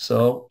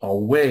 So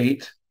I'll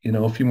wait,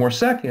 a few more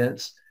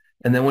seconds.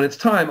 And then when it's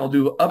time, I'll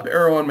do up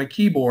arrow on my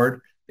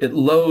keyboard. It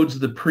loads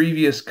the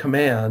previous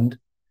command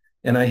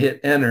and I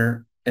hit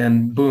enter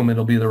and boom,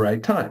 it'll be the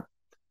right time,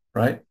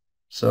 right?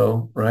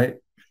 So, right,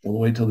 we'll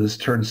wait till this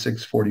turns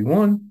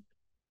 6:41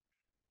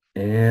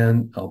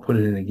 and I'll put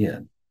it in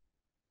again.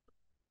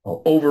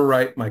 I'll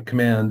overwrite my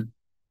command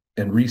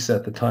and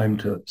reset the time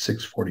to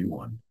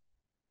 6:41.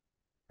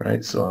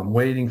 Right, so I'm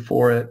waiting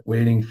for it,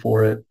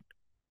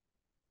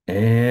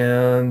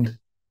 and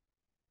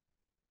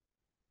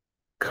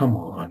come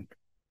on.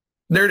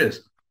 There it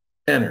is.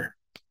 Enter.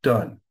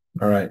 Done.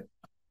 All right.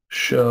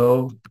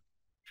 Show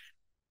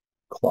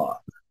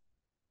clock.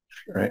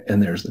 All right,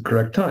 and there's the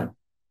correct time.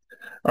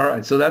 All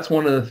right, so that's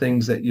one of the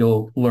things that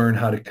you'll learn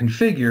how to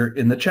configure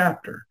in the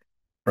chapter,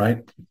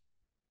 right?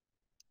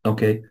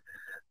 Okay.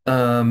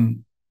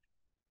 Cool.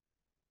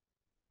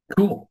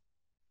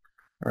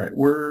 All right,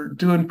 we're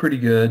doing pretty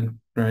good,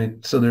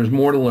 right? So there's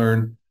more to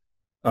learn.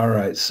 All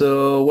right,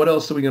 so what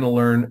else are we going to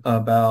learn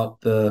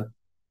about the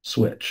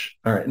switch?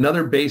 All right,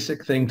 another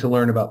basic thing to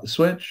learn about the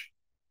switch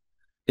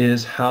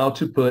is how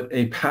to put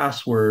a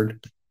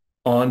password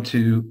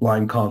onto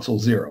line console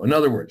 0. In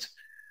other words,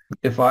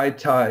 if I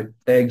type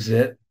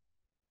exit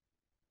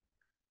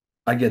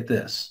I get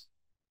this.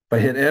 If I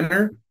hit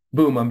enter,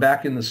 boom, I'm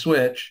back in the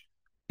switch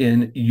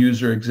in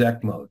user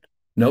exec mode.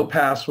 No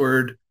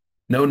password,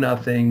 no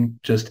nothing,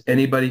 just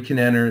anybody can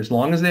enter. As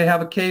long as they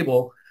have a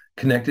cable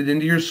connected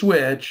into your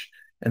switch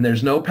and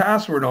there's no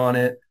password on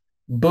it,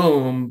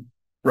 boom,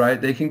 right?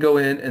 They can go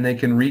in and they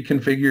can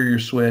reconfigure your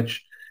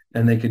switch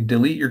and they could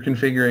delete your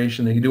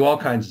configuration. They can do all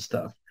kinds of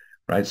stuff,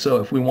 right?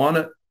 So if we want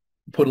to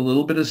put a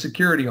little bit of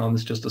security on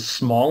this, just a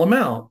small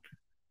amount,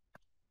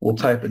 we'll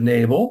type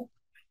enable.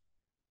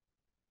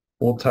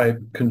 We'll type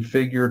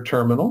configure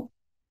terminal,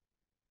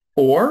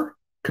 or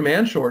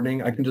command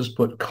shortening. I can just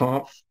put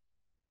conf,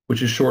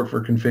 which is short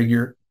for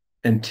configure,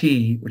 and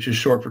T, which is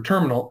short for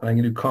terminal. And I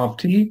can do conf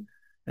T,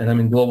 and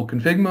I'm in global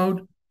config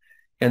mode.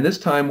 And this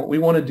time what we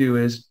want to do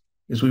is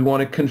we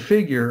want to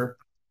configure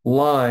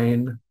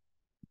line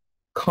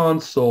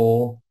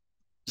console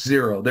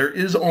 0. There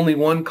is only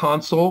one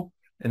console,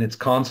 and it's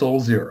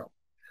console 0.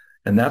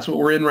 And that's what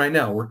we're in right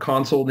now. We're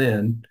consoled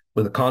in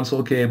with a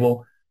console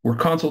cable. We're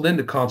consoled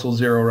into console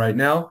 0 right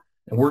now,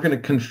 and we're going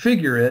to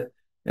configure it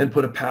and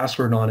put a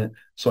password on it.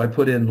 So I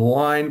put in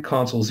line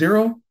console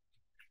 0,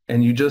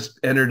 and you just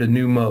entered a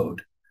new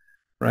mode,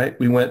 right?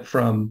 We went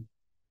from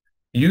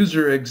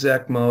user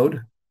exec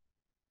mode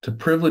to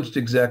privileged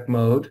exec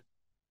mode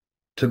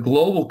to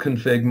global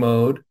config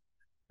mode.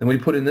 And we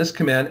put in this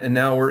command, and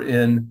now we're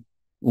in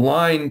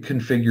line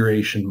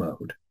configuration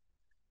mode.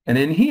 And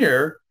in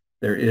here,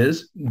 there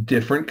is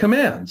different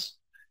commands.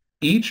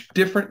 Each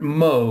different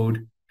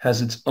mode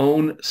has its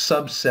own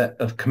subset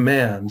of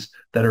commands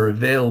that are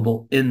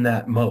available in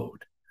that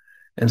mode.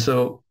 And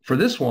so for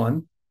this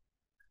one,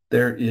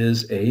 there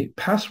is a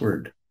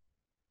password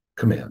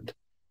command.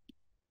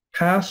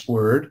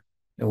 Password,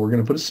 and we're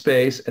going to put a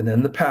space and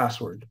then the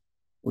password,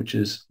 which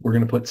is, we're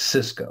going to put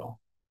Cisco.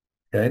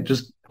 Okay,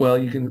 just, well,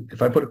 you can,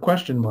 if I put a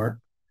question mark,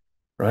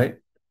 right,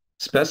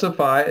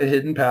 specify a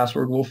hidden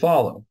password will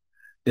follow.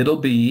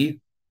 It'll be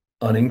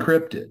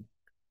unencrypted.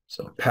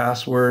 So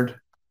password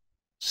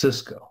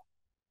Cisco.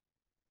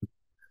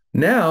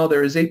 Now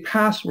there is a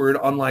password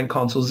on line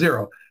console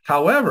 0.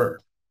 However,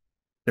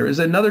 there is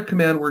another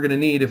command we're going to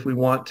need if we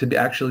want to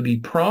actually be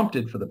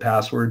prompted for the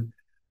password.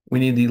 We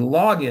need the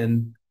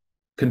login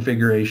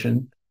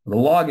configuration, the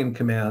login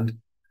command,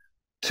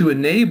 to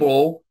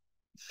enable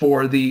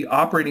for the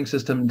operating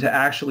system to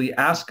actually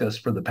ask us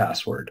for the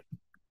password.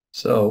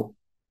 So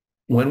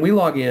when we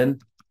log in,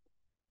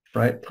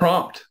 right,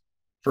 prompt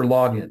for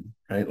login,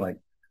 right? Like,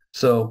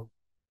 so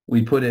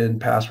we put in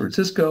password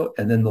Cisco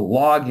and then the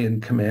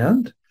login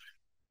command.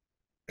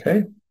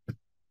 Okay.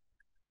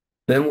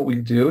 Then what we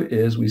do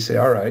is we say,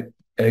 all right,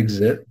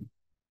 exit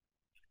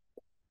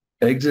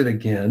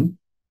again.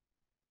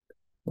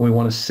 We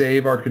want to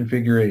save our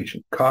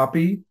configuration.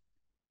 Copy,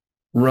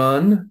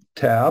 run,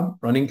 tab,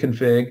 running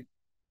config,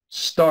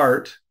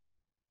 start,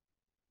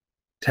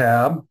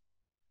 tab,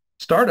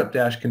 startup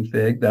dash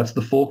config, that's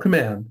the full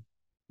command,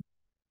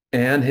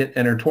 and hit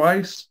enter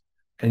twice,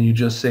 and you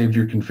just saved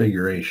your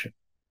configuration.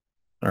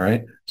 All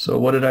right, so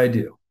what did I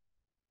do?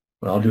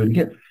 Well, I'll do it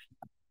again.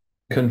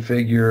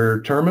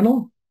 Configure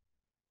terminal,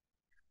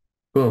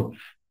 boom.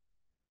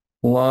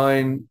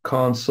 Line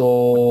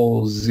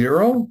console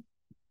 0,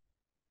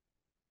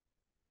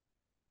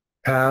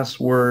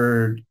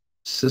 password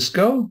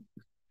Cisco,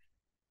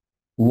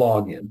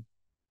 login.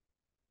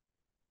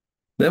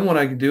 Then what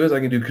I can do is I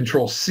can do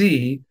Control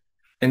C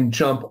and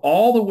jump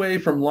all the way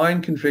from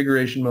line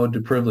configuration mode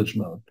to privilege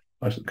mode.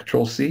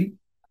 Control C,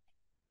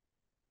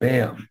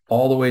 bam,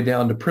 all the way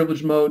down to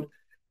privilege mode,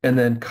 and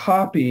then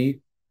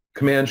copy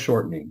command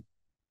shortening,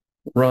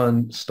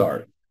 run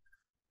start.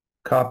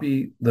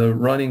 Copy the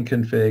running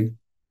config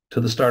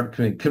to the start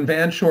config.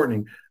 Command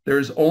shortening,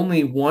 there's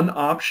only one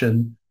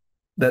option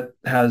that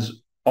has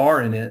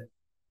R in it,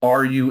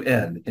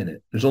 RUN in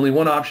it. There's only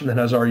one option that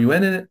has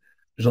RUN in it.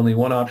 There's only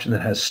one option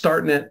that has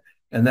start in it,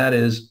 and that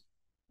is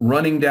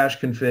running dash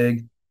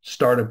config,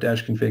 startup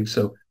dash config.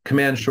 So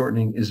command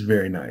shortening is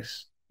very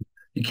nice.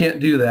 You can't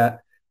do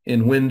that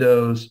in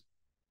Windows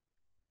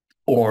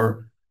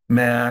or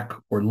Mac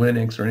or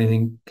Linux or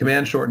anything.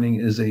 Command shortening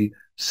is a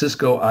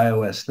Cisco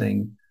iOS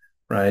thing,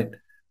 right?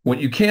 What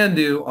you can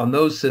do on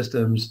those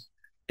systems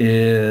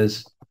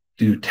is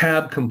do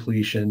tab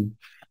completion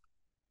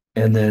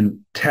and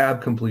then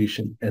tab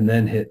completion and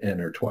then hit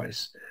enter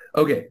twice.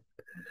 Okay,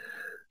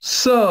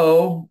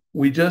 so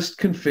we just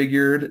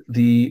configured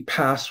the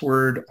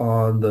password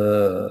on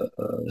the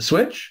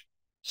switch.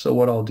 So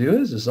what I'll do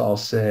is I'll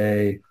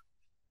say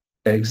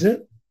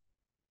exit,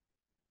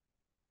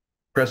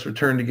 press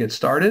return to get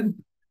started,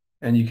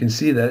 and you can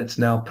see that it's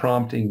now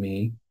prompting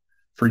me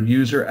for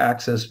user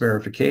access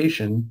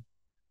verification.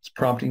 It's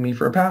prompting me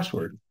for a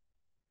password,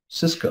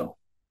 Cisco.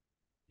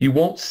 You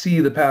won't see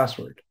the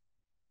password,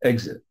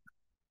 exit,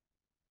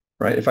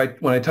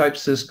 right? When I type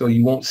Cisco,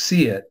 you won't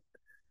see it.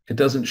 It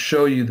doesn't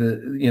show you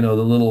the, the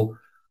little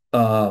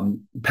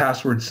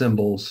password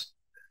symbols.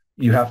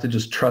 You have to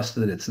just trust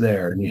that it's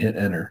there and you hit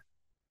enter,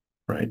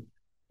 right?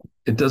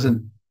 It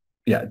doesn't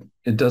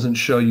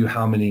show you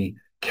how many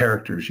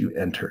characters you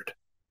entered.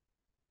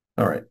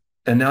 All right.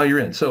 And now you're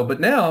in. So, but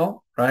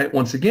now, right,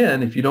 once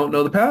again, if you don't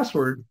know the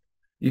password,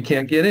 you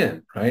can't get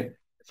in, right?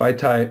 If I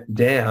type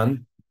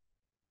Dan,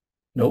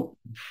 nope.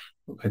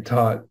 If I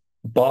type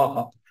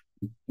Bob,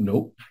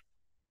 nope.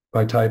 If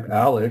I type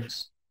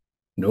Alex,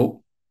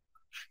 nope.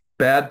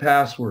 Bad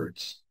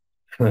passwords,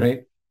 right?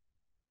 If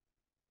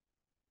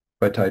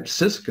I type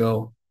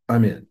Cisco,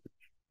 I'm in.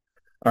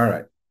 All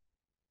right.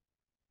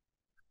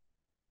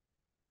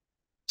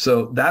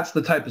 So that's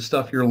the type of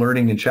stuff you're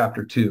learning in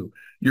chapter 2.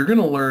 You're going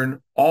to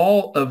learn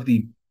all of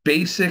the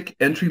basic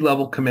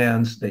entry-level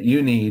commands that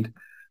you need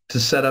to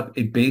set up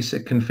a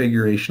basic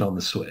configuration on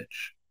the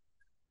switch.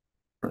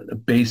 A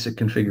basic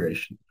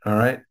configuration. All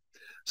right.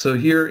 So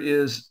here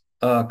is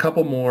a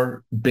couple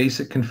more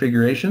basic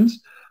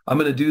configurations. I'm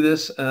going to do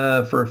this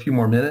for a few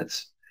more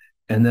minutes,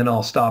 and then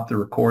I'll stop the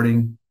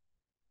recording.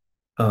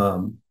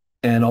 And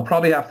I'll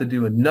probably have to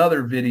do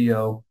another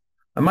video.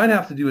 I might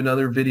have to do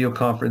another video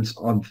conference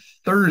on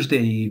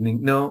Thursday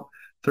evening. No,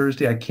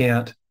 Thursday I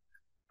can't.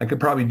 I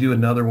could probably do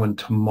another one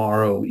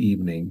tomorrow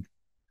evening,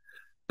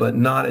 but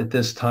not at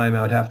this time.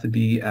 I would have to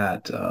be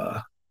at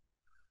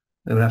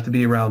it would have to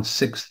be around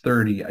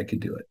 6:30. I could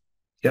do it.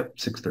 Yep,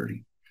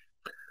 6:30.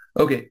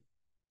 Okay,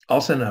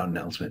 I'll send out an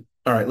announcement.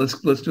 All right,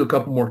 let's do a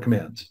couple more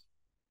commands.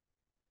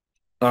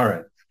 All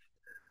right.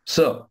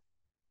 So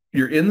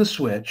you're in the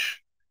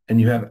switch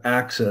and you have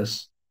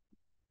access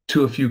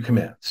to a few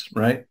commands,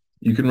 right?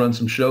 You can run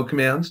some show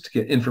commands to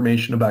get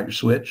information about your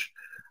switch.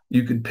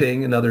 You could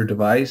ping another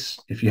device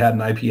if you had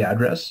an IP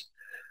address.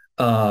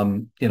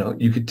 You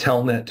could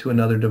telnet to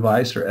another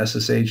device or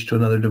SSH to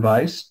another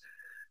device,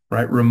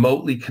 right?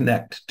 Remotely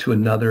connect to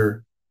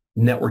another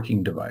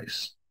networking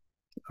device,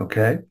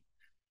 okay?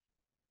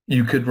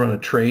 You could run a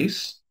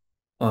trace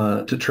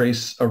to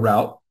trace a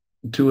route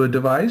to a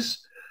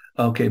device,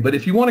 okay? But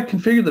if you want to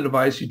configure the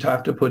device, you'd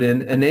have to put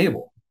in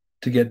enable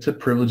to get to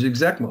privileged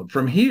exec mode.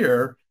 From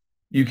here,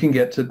 you can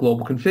get to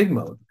global config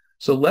mode.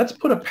 So let's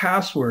put a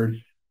password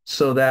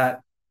so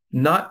that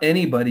not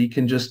anybody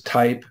can just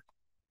type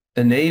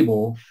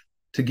enable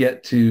to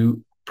get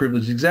to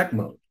privileged exec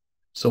mode.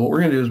 So what we're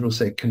going to do is we'll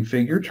say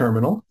configure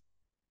terminal.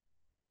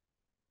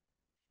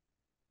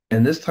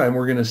 And this time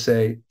we're going to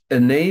say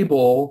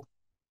enable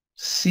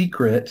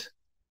secret.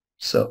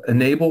 So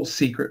enable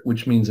secret,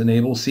 which means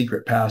enable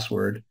secret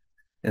password.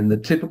 And the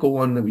typical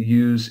one that we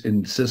use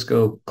in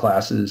Cisco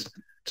classes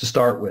to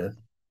start with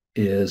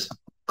is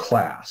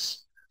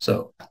class.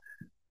 So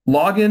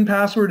login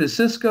password is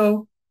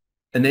Cisco.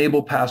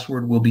 Enable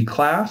password will be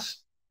class.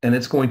 And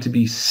it's going to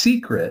be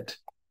secret.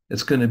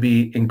 It's going to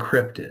be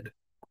encrypted.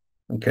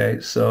 Okay,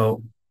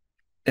 so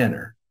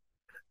enter.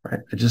 Right,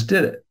 I just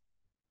did it.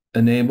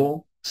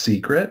 Enable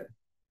secret.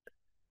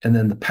 And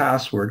then the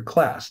password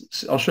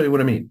class. I'll show you what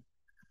I mean.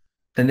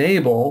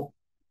 Enable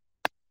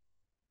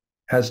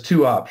has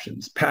two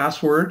options: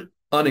 password,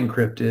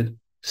 unencrypted;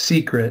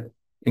 secret,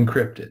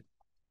 encrypted.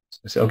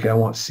 So I say, okay, I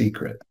want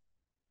secret.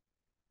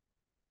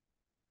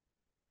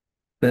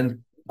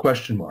 Then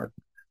question mark.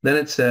 Then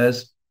it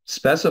says,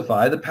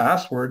 specify the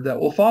password that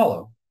will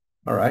follow.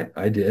 All right,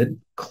 I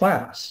did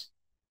class.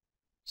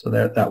 So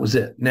that was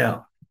it.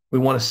 Now, we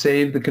want to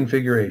save the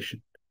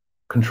configuration.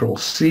 Control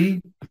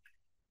C,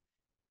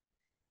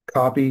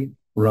 copy,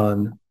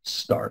 run,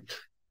 start.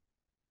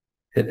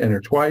 Hit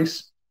enter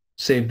twice.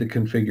 Save the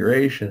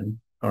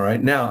configuration. All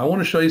right. Now I want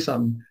to show you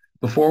something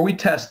before we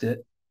test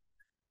it.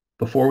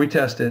 Before we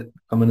test it,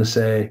 I'm going to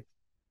say,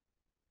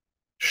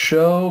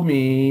 show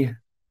me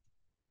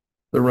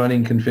the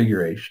running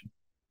configuration.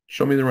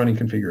 Show me the running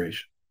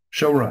configuration.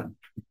 Show run.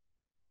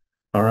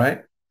 All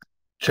right.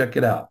 Check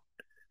it out.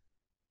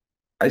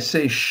 I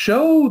say,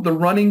 show the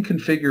running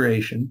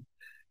configuration.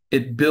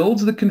 It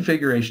builds the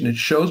configuration. It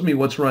shows me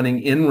what's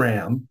running in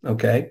RAM.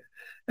 Okay.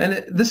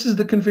 And this is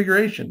the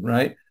configuration,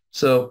 right?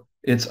 So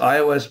it's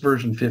iOS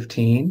version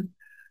 15.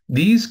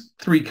 These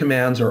three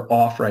commands are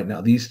off right now,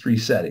 these three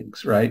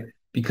settings, right?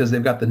 Because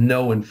they've got the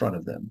no in front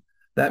of them.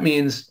 That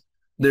means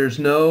there's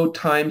no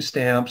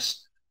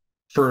timestamps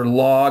for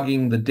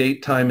logging the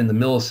date time in the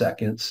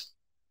milliseconds.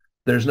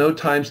 There's no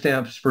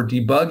timestamps for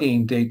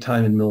debugging date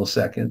time in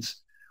milliseconds.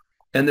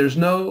 And there's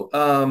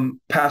no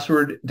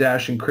password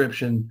dash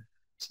encryption.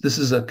 This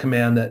is a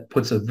command that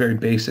puts a very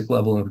basic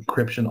level of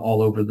encryption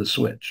all over the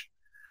switch.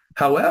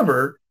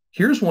 However,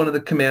 here's one of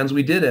the commands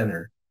we did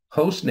enter,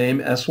 host name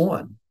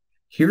S1.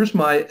 Here's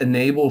my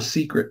enable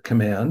secret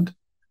command,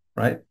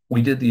 right?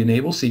 We did the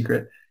enable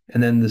secret,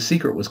 and then the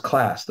secret was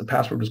class. The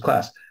password was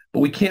class. But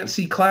we can't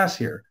see class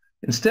here.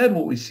 Instead,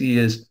 what we see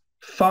is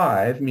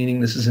 5, meaning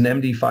this is an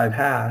MD5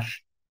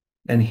 hash,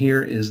 and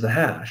here is the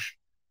hash.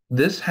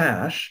 This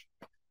hash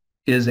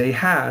is a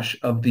hash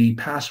of the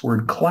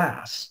password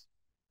class.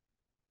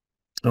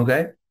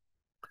 Okay?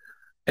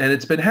 And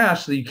it's been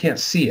hashed so you can't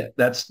see it.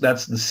 That's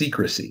the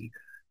secrecy,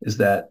 is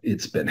that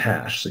it's been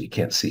hashed so you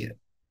can't see it.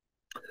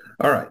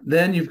 All right,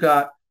 then you've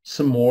got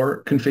some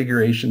more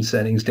configuration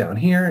settings down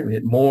here.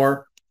 Hit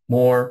more,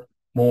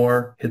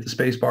 hit the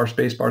space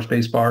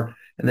bar,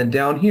 and then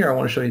down here I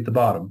want to show you at the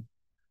bottom.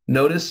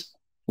 Notice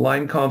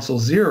line console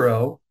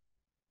 0,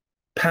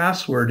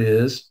 password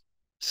is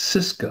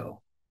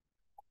Cisco.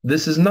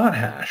 This is not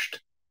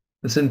hashed.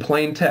 It's in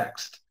plain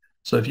text.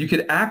 So if you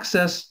could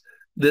access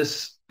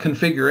this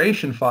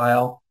configuration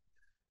file,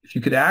 if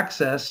you could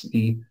access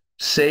the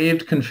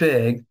saved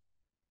config,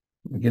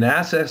 you can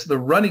access the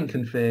running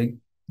config,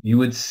 you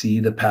would see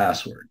the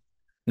password.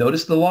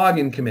 Notice the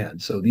login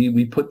command. So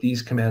we put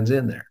these commands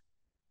in there,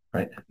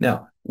 right?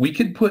 Now, we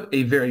could put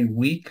a very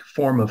weak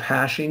form of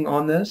hashing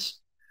on this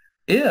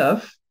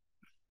if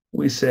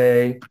we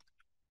say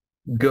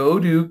go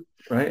to,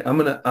 right?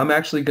 I'm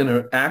actually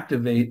gonna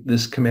activate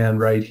this command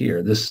right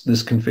here,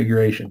 this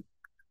configuration.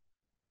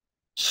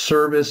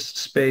 Service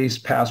space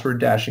password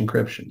dash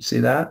encryption. See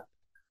that?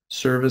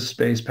 Service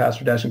space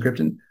password dash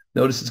encryption.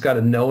 Notice it's got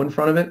a no in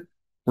front of it.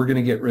 We're going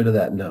to get rid of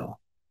that no.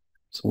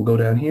 So we'll go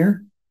down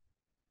here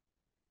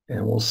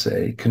and we'll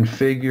say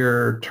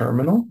configure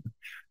terminal.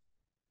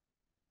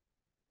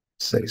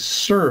 Say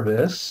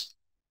service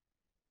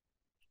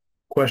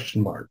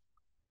question mark.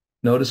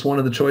 Notice one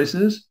of the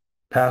choices,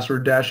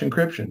 password dash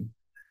encryption.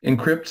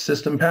 Encrypt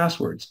system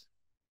passwords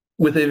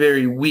with a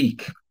very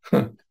weak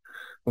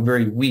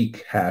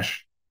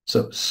hash.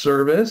 So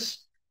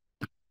service,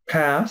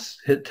 pass,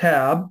 hit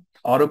tab,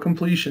 auto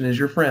completion is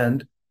your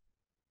friend.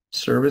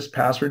 Service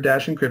password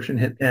dash encryption,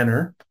 hit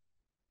enter.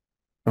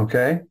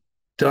 Okay,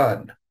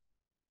 done.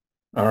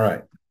 All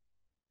right,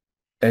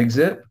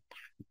 exit.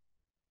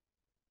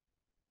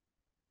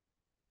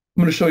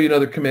 I'm going to show you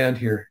another command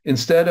here.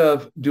 Instead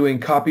of doing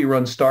copy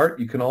run start,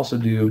 you can also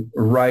do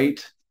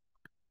write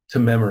to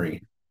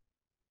memory,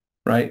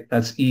 right?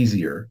 That's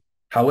easier.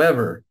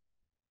 However,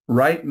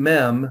 write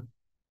mem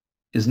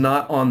is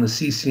not on the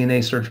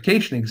CCNA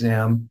certification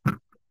exam.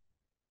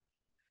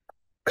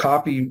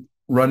 Copy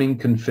running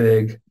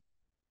config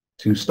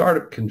to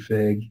startup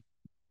config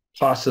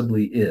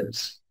possibly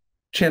is.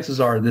 Chances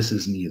are this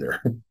is neither.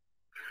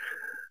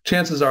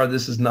 Chances are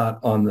this is not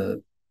on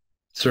the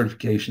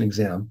certification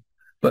exam,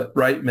 but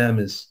write mem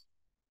is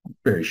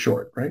very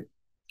short, right?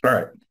 All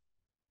right.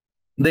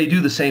 They do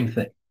the same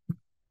thing,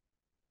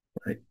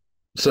 right?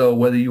 So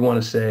whether you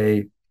want to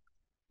say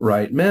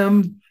write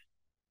mem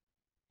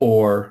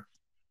or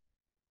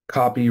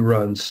copy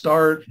run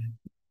start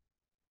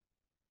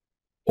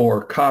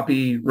or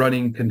copy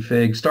running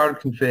config,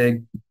 startup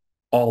config,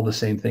 all the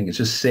same thing. It's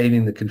just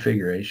saving the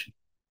configuration.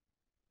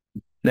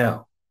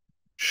 Now,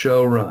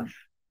 show run.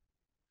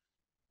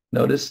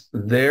 Notice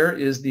there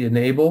is the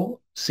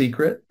enable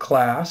secret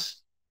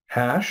class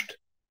hashed,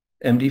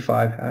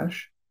 MD5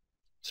 hash,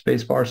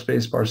 spacebar,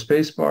 spacebar,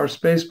 spacebar,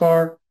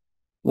 spacebar,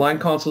 line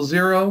console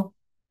 0,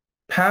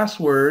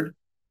 password.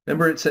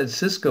 Remember it said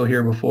Cisco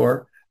here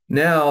before.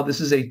 Now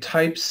this is a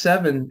type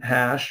 7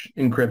 hash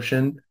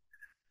encryption.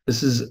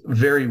 This is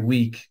very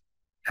weak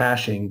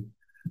hashing.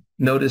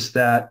 Notice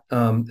that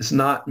it's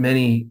not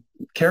many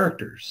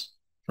characters,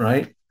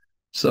 right?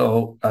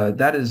 So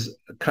that is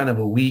kind of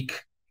a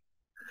weak,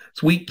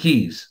 it's weak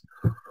keys.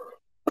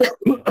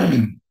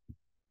 I'll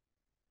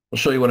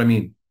show you what I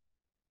mean.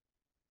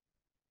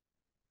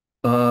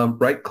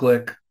 Right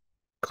click,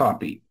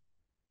 copy.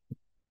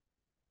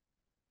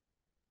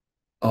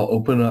 I'll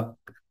open up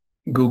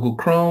Google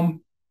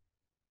Chrome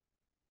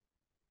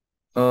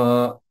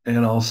and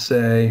I'll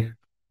say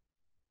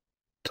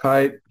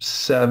type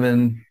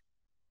 7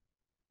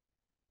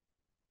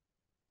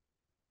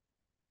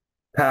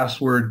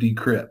 password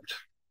decrypt.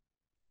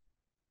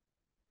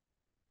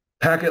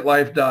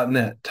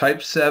 Packetlife.net,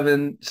 type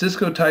 7,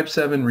 Cisco type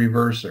 7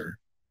 reverser.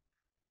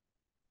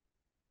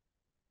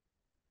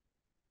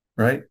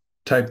 Right?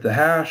 Type the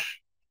hash.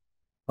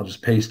 I'll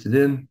just paste it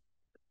in,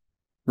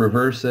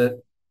 reverse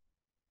it.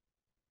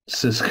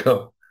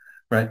 Cisco,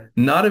 right?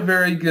 Not a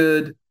very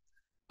good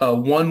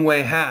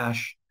one-way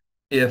hash.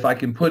 If I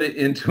can put it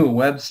into a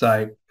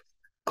website,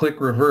 click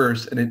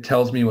reverse, and it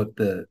tells me what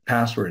the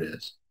password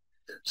is.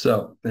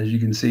 So as you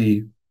can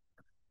see,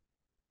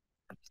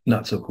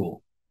 not so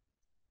cool.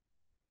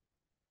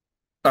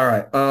 All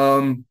right.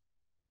 All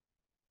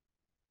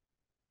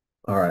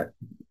right.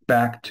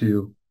 Back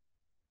to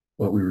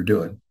what we were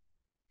doing.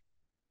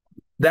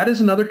 That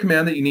is another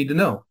command that you need to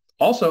know.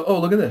 Also, oh,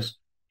 look at this.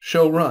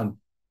 Show run.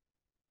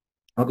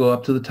 I'll go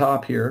up to the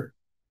top here.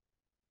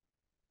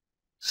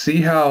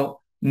 See how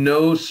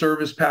no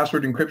service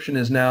password encryption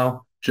is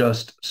now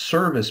just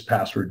service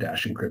password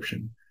dash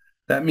encryption.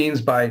 That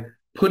means by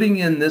putting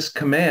in this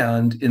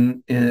command,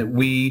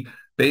 we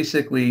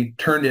basically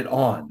turned it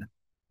on,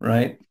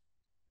 right?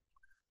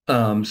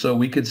 So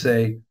we could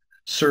say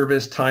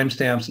service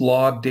timestamps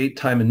log date,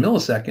 time, and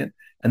millisecond,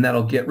 and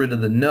that'll get rid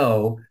of the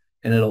no,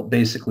 and it'll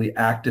basically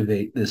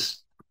activate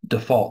this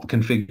default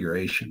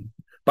configuration.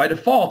 By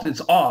default,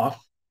 it's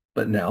off,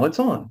 but now it's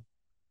on,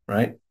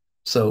 right?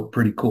 So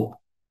pretty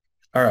cool.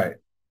 All right.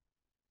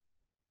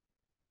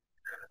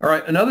 All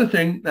right. Another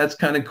thing that's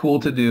kind of cool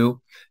to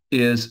do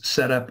is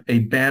set up a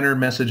banner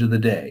message of the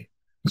day.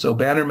 So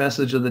banner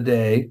message of the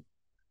day.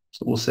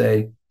 So we'll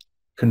say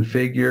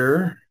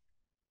configure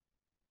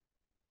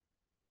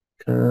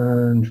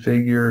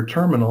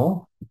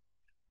terminal.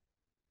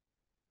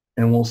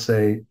 And we'll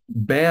say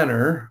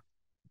banner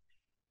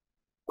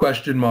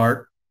question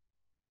mark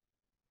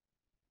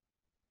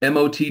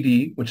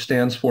MOTD, which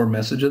stands for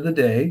message of the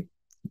day.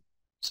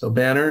 So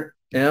banner,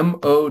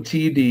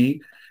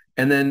 MOTD.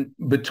 And then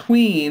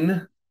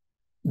between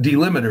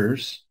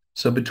delimiters,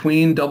 so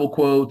between double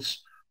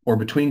quotes or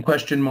between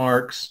question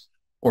marks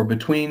or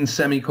between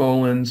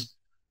semicolons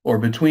or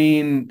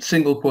between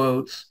single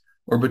quotes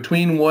or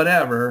between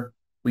whatever,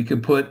 we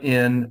could put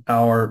in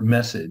our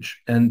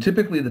message. And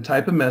typically the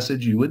type of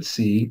message you would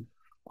see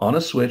on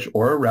a switch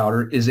or a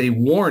router is a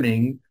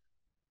warning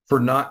for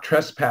not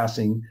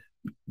trespassing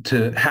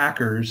to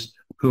hackers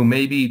who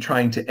may be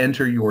trying to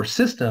enter your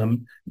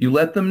system. You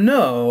let them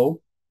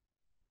know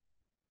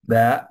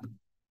that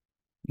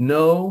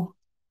no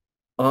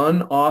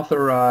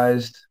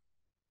unauthorized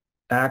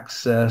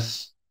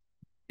access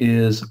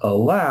is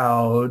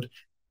allowed.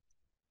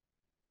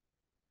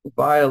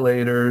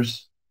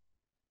 Violators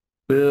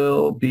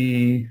will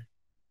be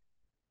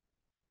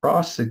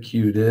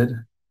prosecuted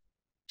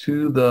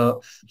to the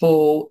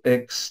full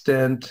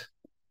extent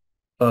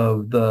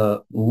of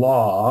the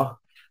law,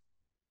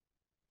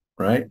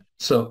 right?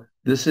 So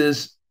this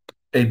is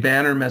a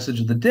banner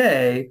message of the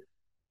day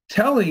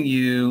telling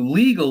you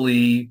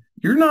legally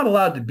you're not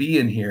allowed to be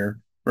in here,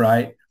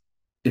 right?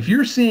 If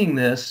you're seeing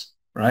this,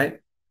 right,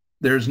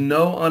 there's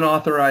no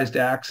unauthorized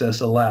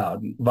access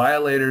allowed.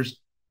 Violators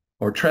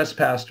or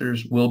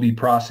trespassers will be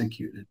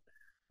prosecuted,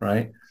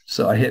 right?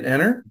 So I hit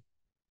enter,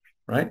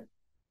 right?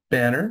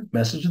 Banner,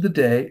 message of the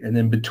day, and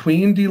then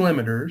between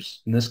delimiters,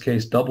 in this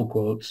case, double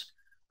quotes,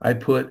 I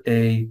put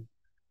a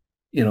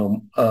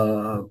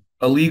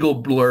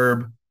legal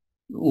blurb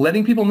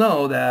letting people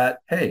know that,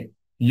 hey,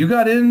 you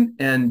got in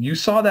and you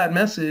saw that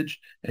message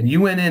and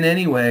you went in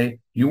anyway.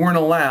 You weren't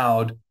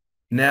allowed.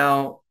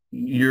 Now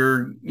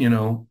you're,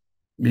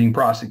 being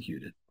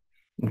prosecuted.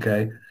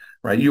 Okay.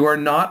 Right. You are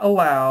not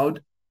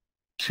allowed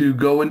to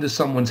go into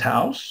someone's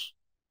house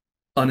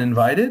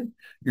uninvited.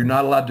 You're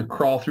not allowed to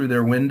crawl through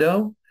their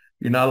window.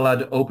 You're not allowed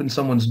to open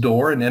someone's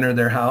door and enter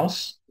their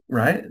house.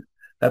 Right.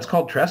 That's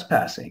called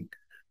trespassing.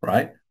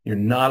 Right. You're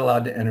not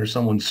allowed to enter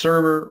someone's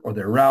server or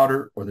their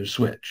router or their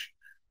switch.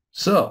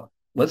 So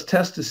let's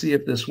test to see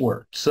if this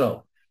works.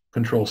 So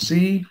Control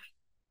C,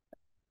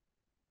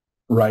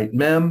 write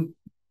mem,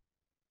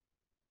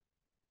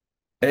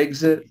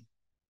 exit.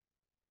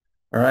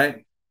 All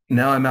right.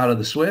 Now I'm out of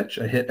the switch.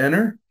 I hit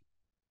enter.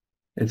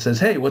 It says,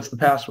 hey, what's the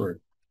password?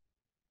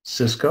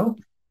 Cisco.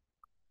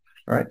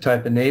 All right.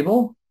 Type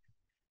enable.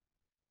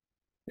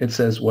 It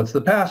says, what's the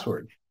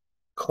password?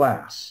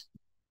 Class.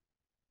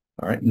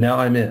 All right. Now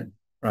I'm in.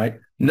 Right.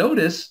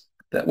 Notice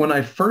that when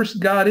I first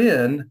got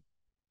in,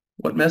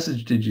 what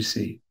message did you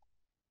see?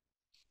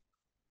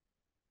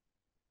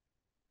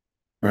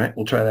 All right.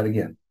 We'll try that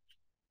again.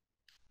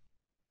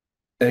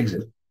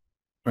 Exit.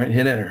 All right.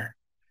 Hit enter.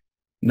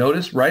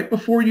 Notice right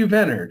before you've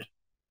entered,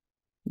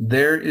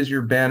 there is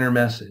your banner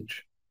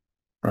message,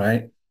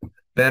 right?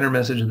 Banner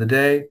message of the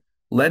day,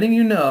 letting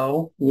you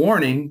know,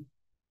 warning,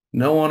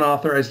 no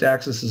unauthorized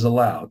access is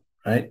allowed,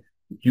 right?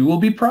 You will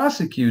be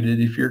prosecuted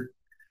if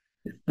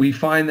we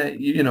find that,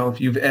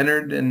 if you've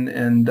entered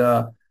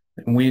and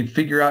we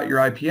figure out your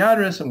IP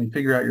address and we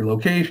figure out your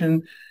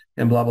location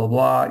and blah, blah,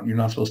 blah, you're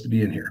not supposed to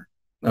be in here.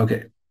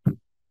 Okay.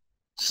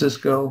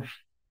 Cisco,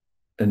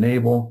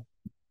 enable,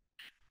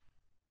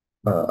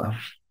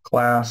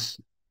 class,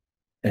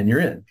 and you're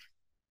in.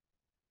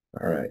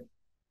 All right.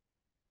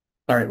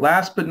 All right.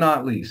 Last but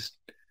not least,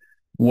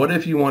 what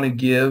if you want to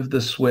give the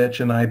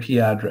switch an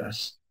IP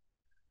address,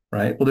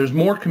 right? Well, there's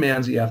more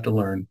commands that you have to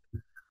learn,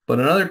 but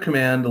another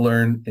command to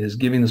learn is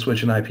giving the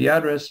switch an IP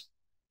address.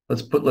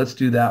 Let's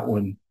do that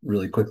one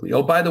really quickly.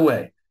 Oh, by the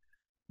way,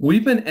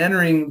 we've been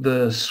entering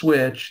the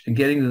switch and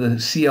getting to the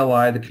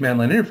CLI, the command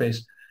line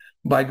interface,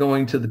 by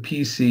going to the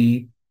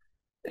PC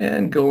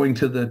and going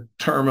to the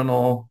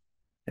terminal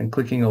and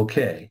clicking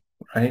OK,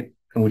 right?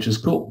 And which is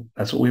cool.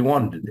 That's what we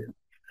wanted to do.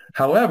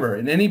 However,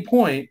 at any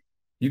point,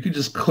 you could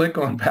just click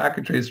on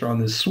Packet Tracer on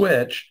this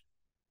switch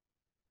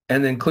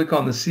and then click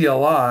on the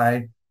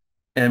CLI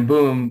and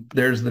boom,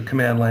 there's the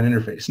command line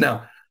interface.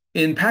 Now,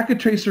 in Packet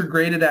Tracer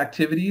graded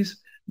activities,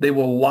 they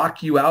will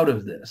lock you out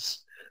of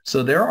this.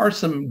 So there are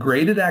some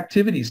graded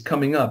activities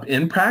coming up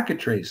in Packet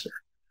Tracer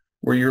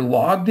where you're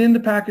logged into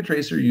Packet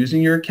Tracer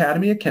using your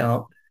Academy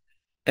account.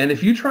 And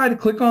if you try to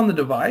click on the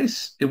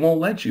device, it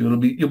won't let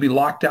you. You'll be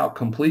locked out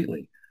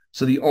completely.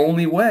 So the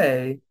only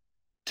way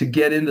to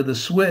get into the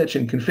switch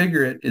and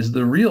configure it is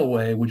the real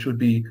way, which would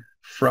be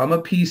from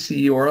a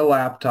PC or a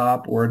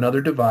laptop or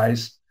another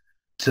device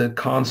to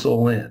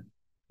console in,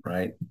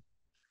 right?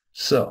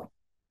 So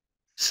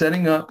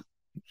setting up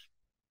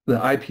the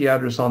IP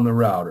address on the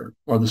router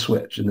or the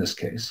switch in this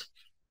case.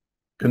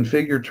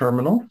 Configure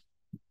terminal.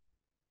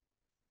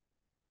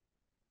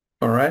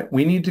 All right,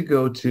 we need to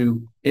go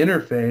to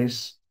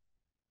interface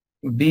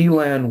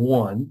VLAN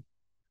 1,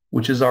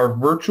 which is our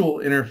virtual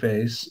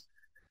interface,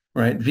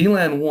 right?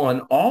 VLAN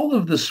 1, all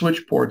of the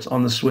switch ports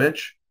on the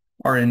switch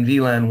are in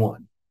VLAN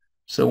 1.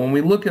 So when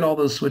we look at all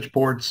those switch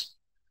ports,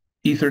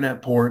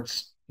 Ethernet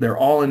ports, they're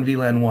all in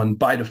VLAN 1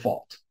 by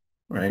default,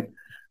 right?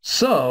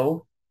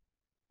 So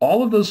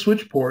all of those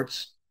switch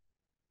ports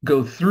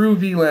go through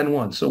VLAN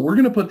 1. So we're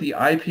going to put the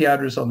IP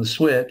address on the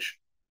switch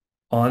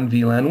on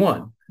VLAN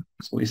 1.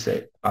 So we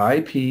say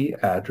IP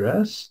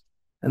address,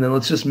 and then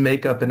let's just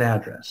make up an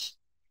address.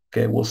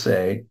 Okay, we'll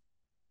say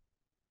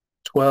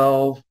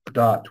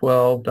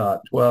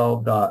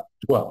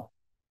 12.12.12.12.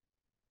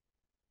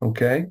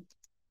 Okay,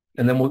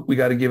 and then we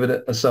got to give it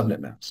a subnet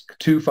mask,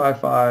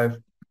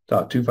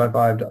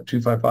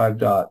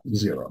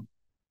 255.255.255.0. All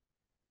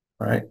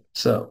right,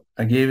 so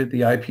I gave it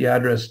the IP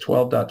address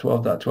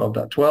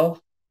 12.12.12.12,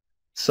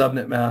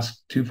 subnet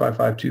mask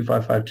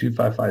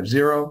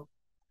 255.255.255.0,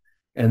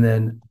 and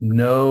then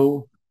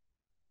no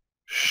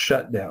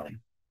shutdown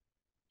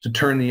to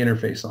turn the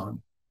interface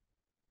on.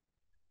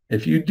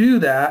 If you do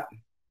that,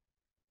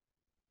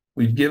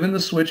 we've given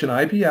the switch an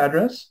IP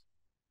address,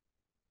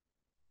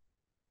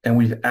 and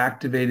we've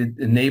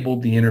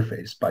enabled the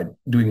interface by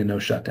doing a no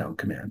shutdown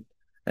command.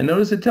 And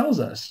notice it tells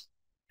us,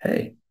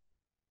 hey,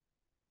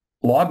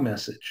 log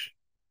message,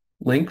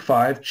 link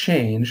 5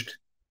 changed,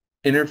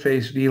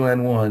 interface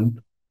VLAN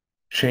 1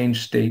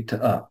 changed state to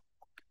up.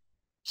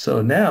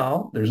 So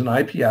now there's an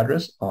IP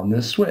address on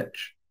this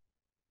switch.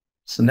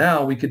 So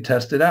now we could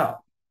test it out.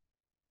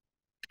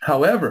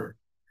 However,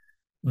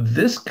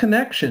 this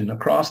connection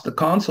across the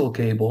console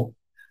cable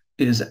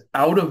is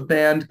out of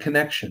band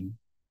connection,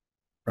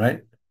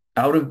 right?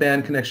 Out of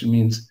band connection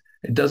means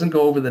it doesn't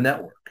go over the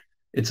network.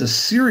 It's a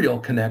serial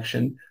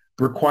connection,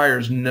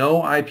 requires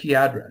no IP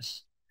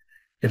address.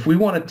 If we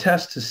want to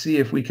test to see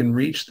if we can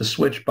reach the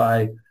switch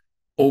by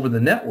over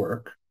the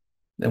network,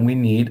 then we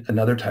need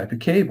another type of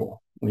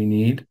cable. We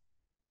need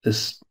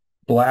this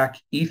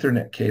black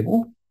Ethernet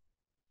cable.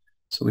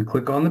 So we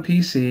click on the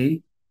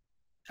PC,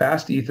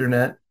 fast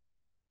Ethernet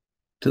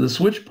to the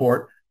switch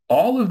port.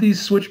 All of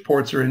these switch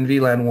ports are in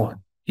VLAN 1,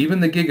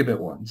 even the gigabit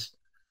ones.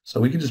 So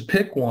we can just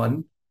pick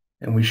one,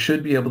 and we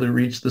should be able to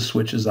reach the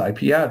switch's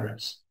IP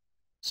address.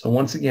 So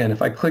once again,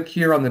 if I click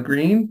here on the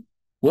green,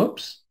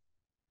 whoops,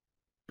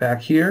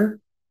 back here,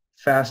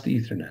 fast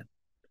Ethernet.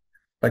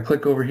 If I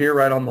click over here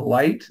right on the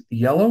light, the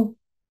yellow,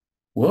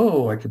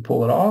 whoa, I could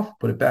pull it off,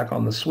 put it back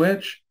on the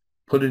switch,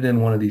 put it in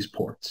one of these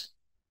ports.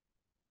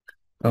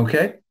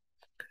 Okay,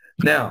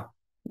 now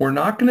we're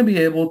not going to be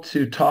able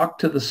to talk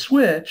to the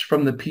switch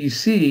from the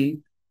PC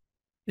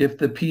if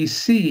the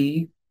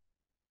PC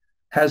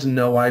has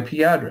no IP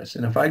address.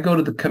 And if I go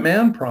to the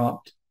command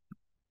prompt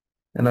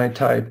and I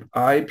type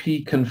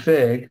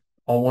ipconfig,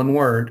 all one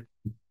word,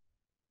 you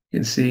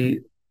can see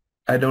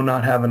I do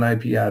not have an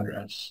IP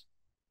address.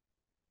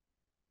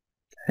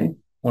 Okay,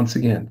 once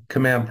again,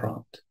 command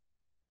prompt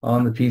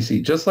on the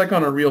PC, just like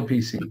on a real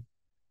PC,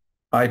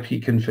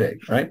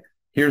 ipconfig, right?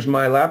 Here's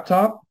my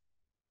laptop,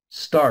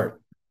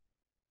 start,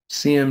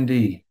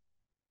 CMD,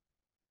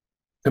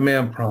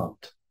 command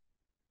prompt.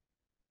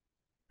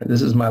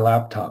 This is my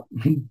laptop.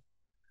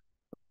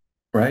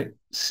 Right?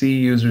 C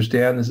users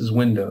Dan, this is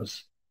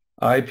Windows.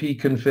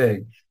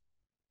 ipconfig,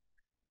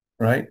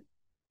 right?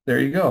 There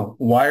you go.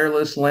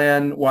 Wireless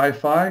LAN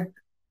Wi-Fi,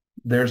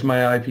 there's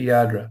my IP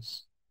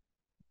address.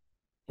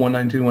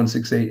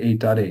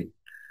 192.168.8.8.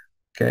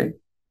 Okay?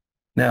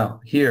 Now,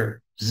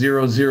 here,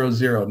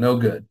 000, no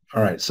good.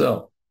 All right,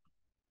 so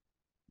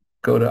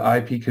go to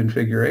IP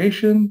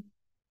configuration.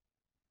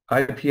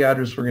 IP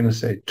address, we're going to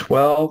say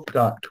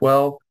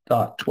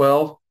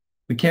 12.12.12.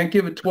 We can't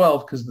give it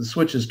 12 because the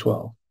switch is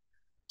 12.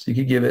 So you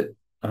could give it,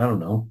 I don't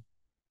know,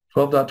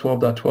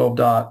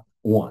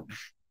 12.12.12.1.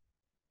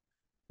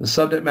 The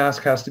subnet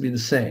mask has to be the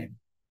same,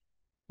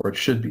 or it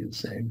should be the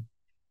same.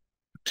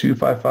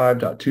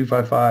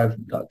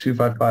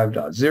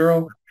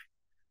 255.255.255.0.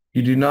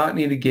 You do not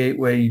need a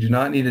gateway. You do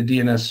not need a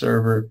DNS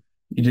server.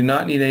 You do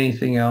not need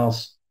anything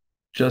else.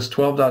 Just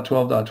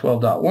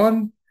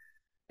 12.12.12.1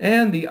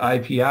 and the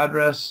IP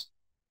address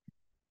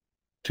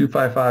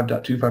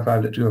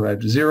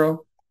 255.255.255.0.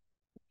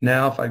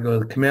 Now, if I go to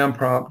the command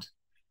prompt,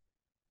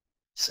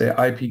 say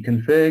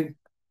ipconfig,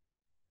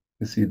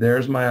 you see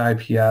there's my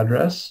IP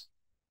address.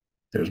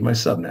 There's my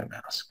subnet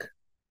mask.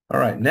 All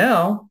right,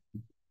 now I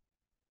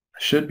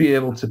should be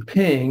able to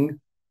ping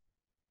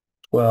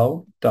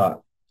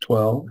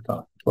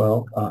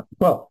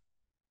 12.12.12.12.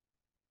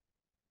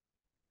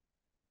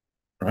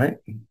 Right?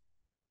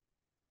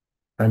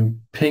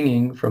 I'm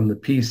pinging from the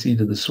PC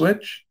to the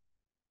switch.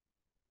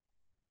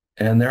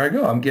 And there I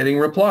go. I'm getting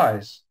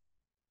replies.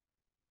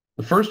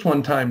 The first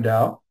one timed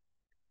out.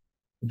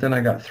 Then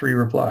I got 3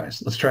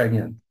 replies. Let's try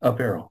again. Up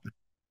arrow.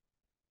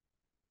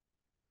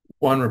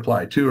 1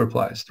 reply, 2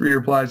 replies, 3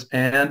 replies,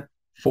 and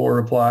 4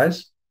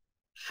 replies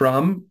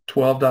from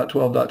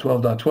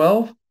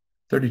 12.12.12.12,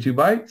 32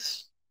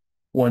 bytes,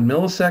 1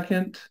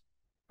 millisecond,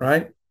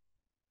 right?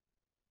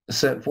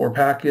 Sent 4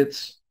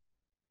 packets,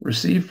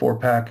 received 4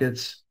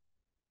 packets,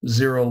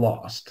 0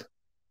 lost.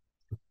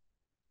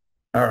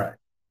 All right,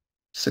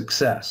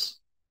 success.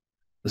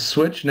 The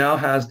switch now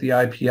has the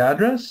IP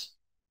address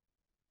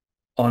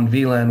on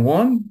VLAN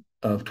 1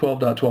 of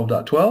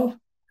 12.12.12,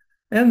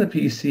 and the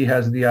PC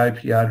has the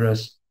IP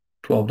address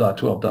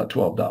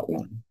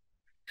 12.12.12.1.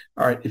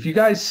 All right, if you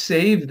guys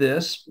save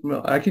this,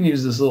 I can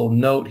use this little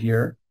note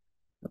here.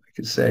 I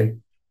could say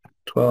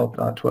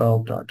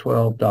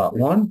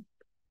 12.12.12.1.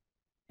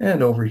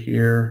 And over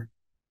here,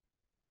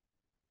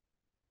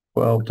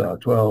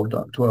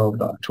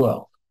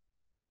 12.12.12.12.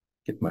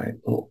 Get my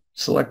little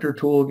selector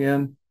tool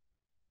again.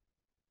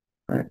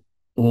 All right,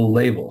 little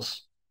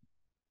labels.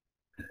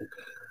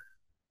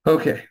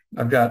 Okay,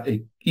 I've got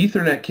a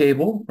Ethernet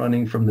cable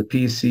running from the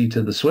PC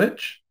to the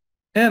switch,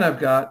 and I've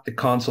got the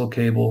console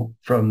cable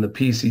from the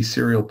PC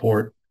serial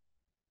port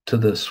to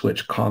the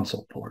switch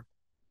console port.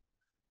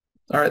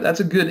 All right, that's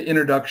a good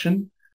introduction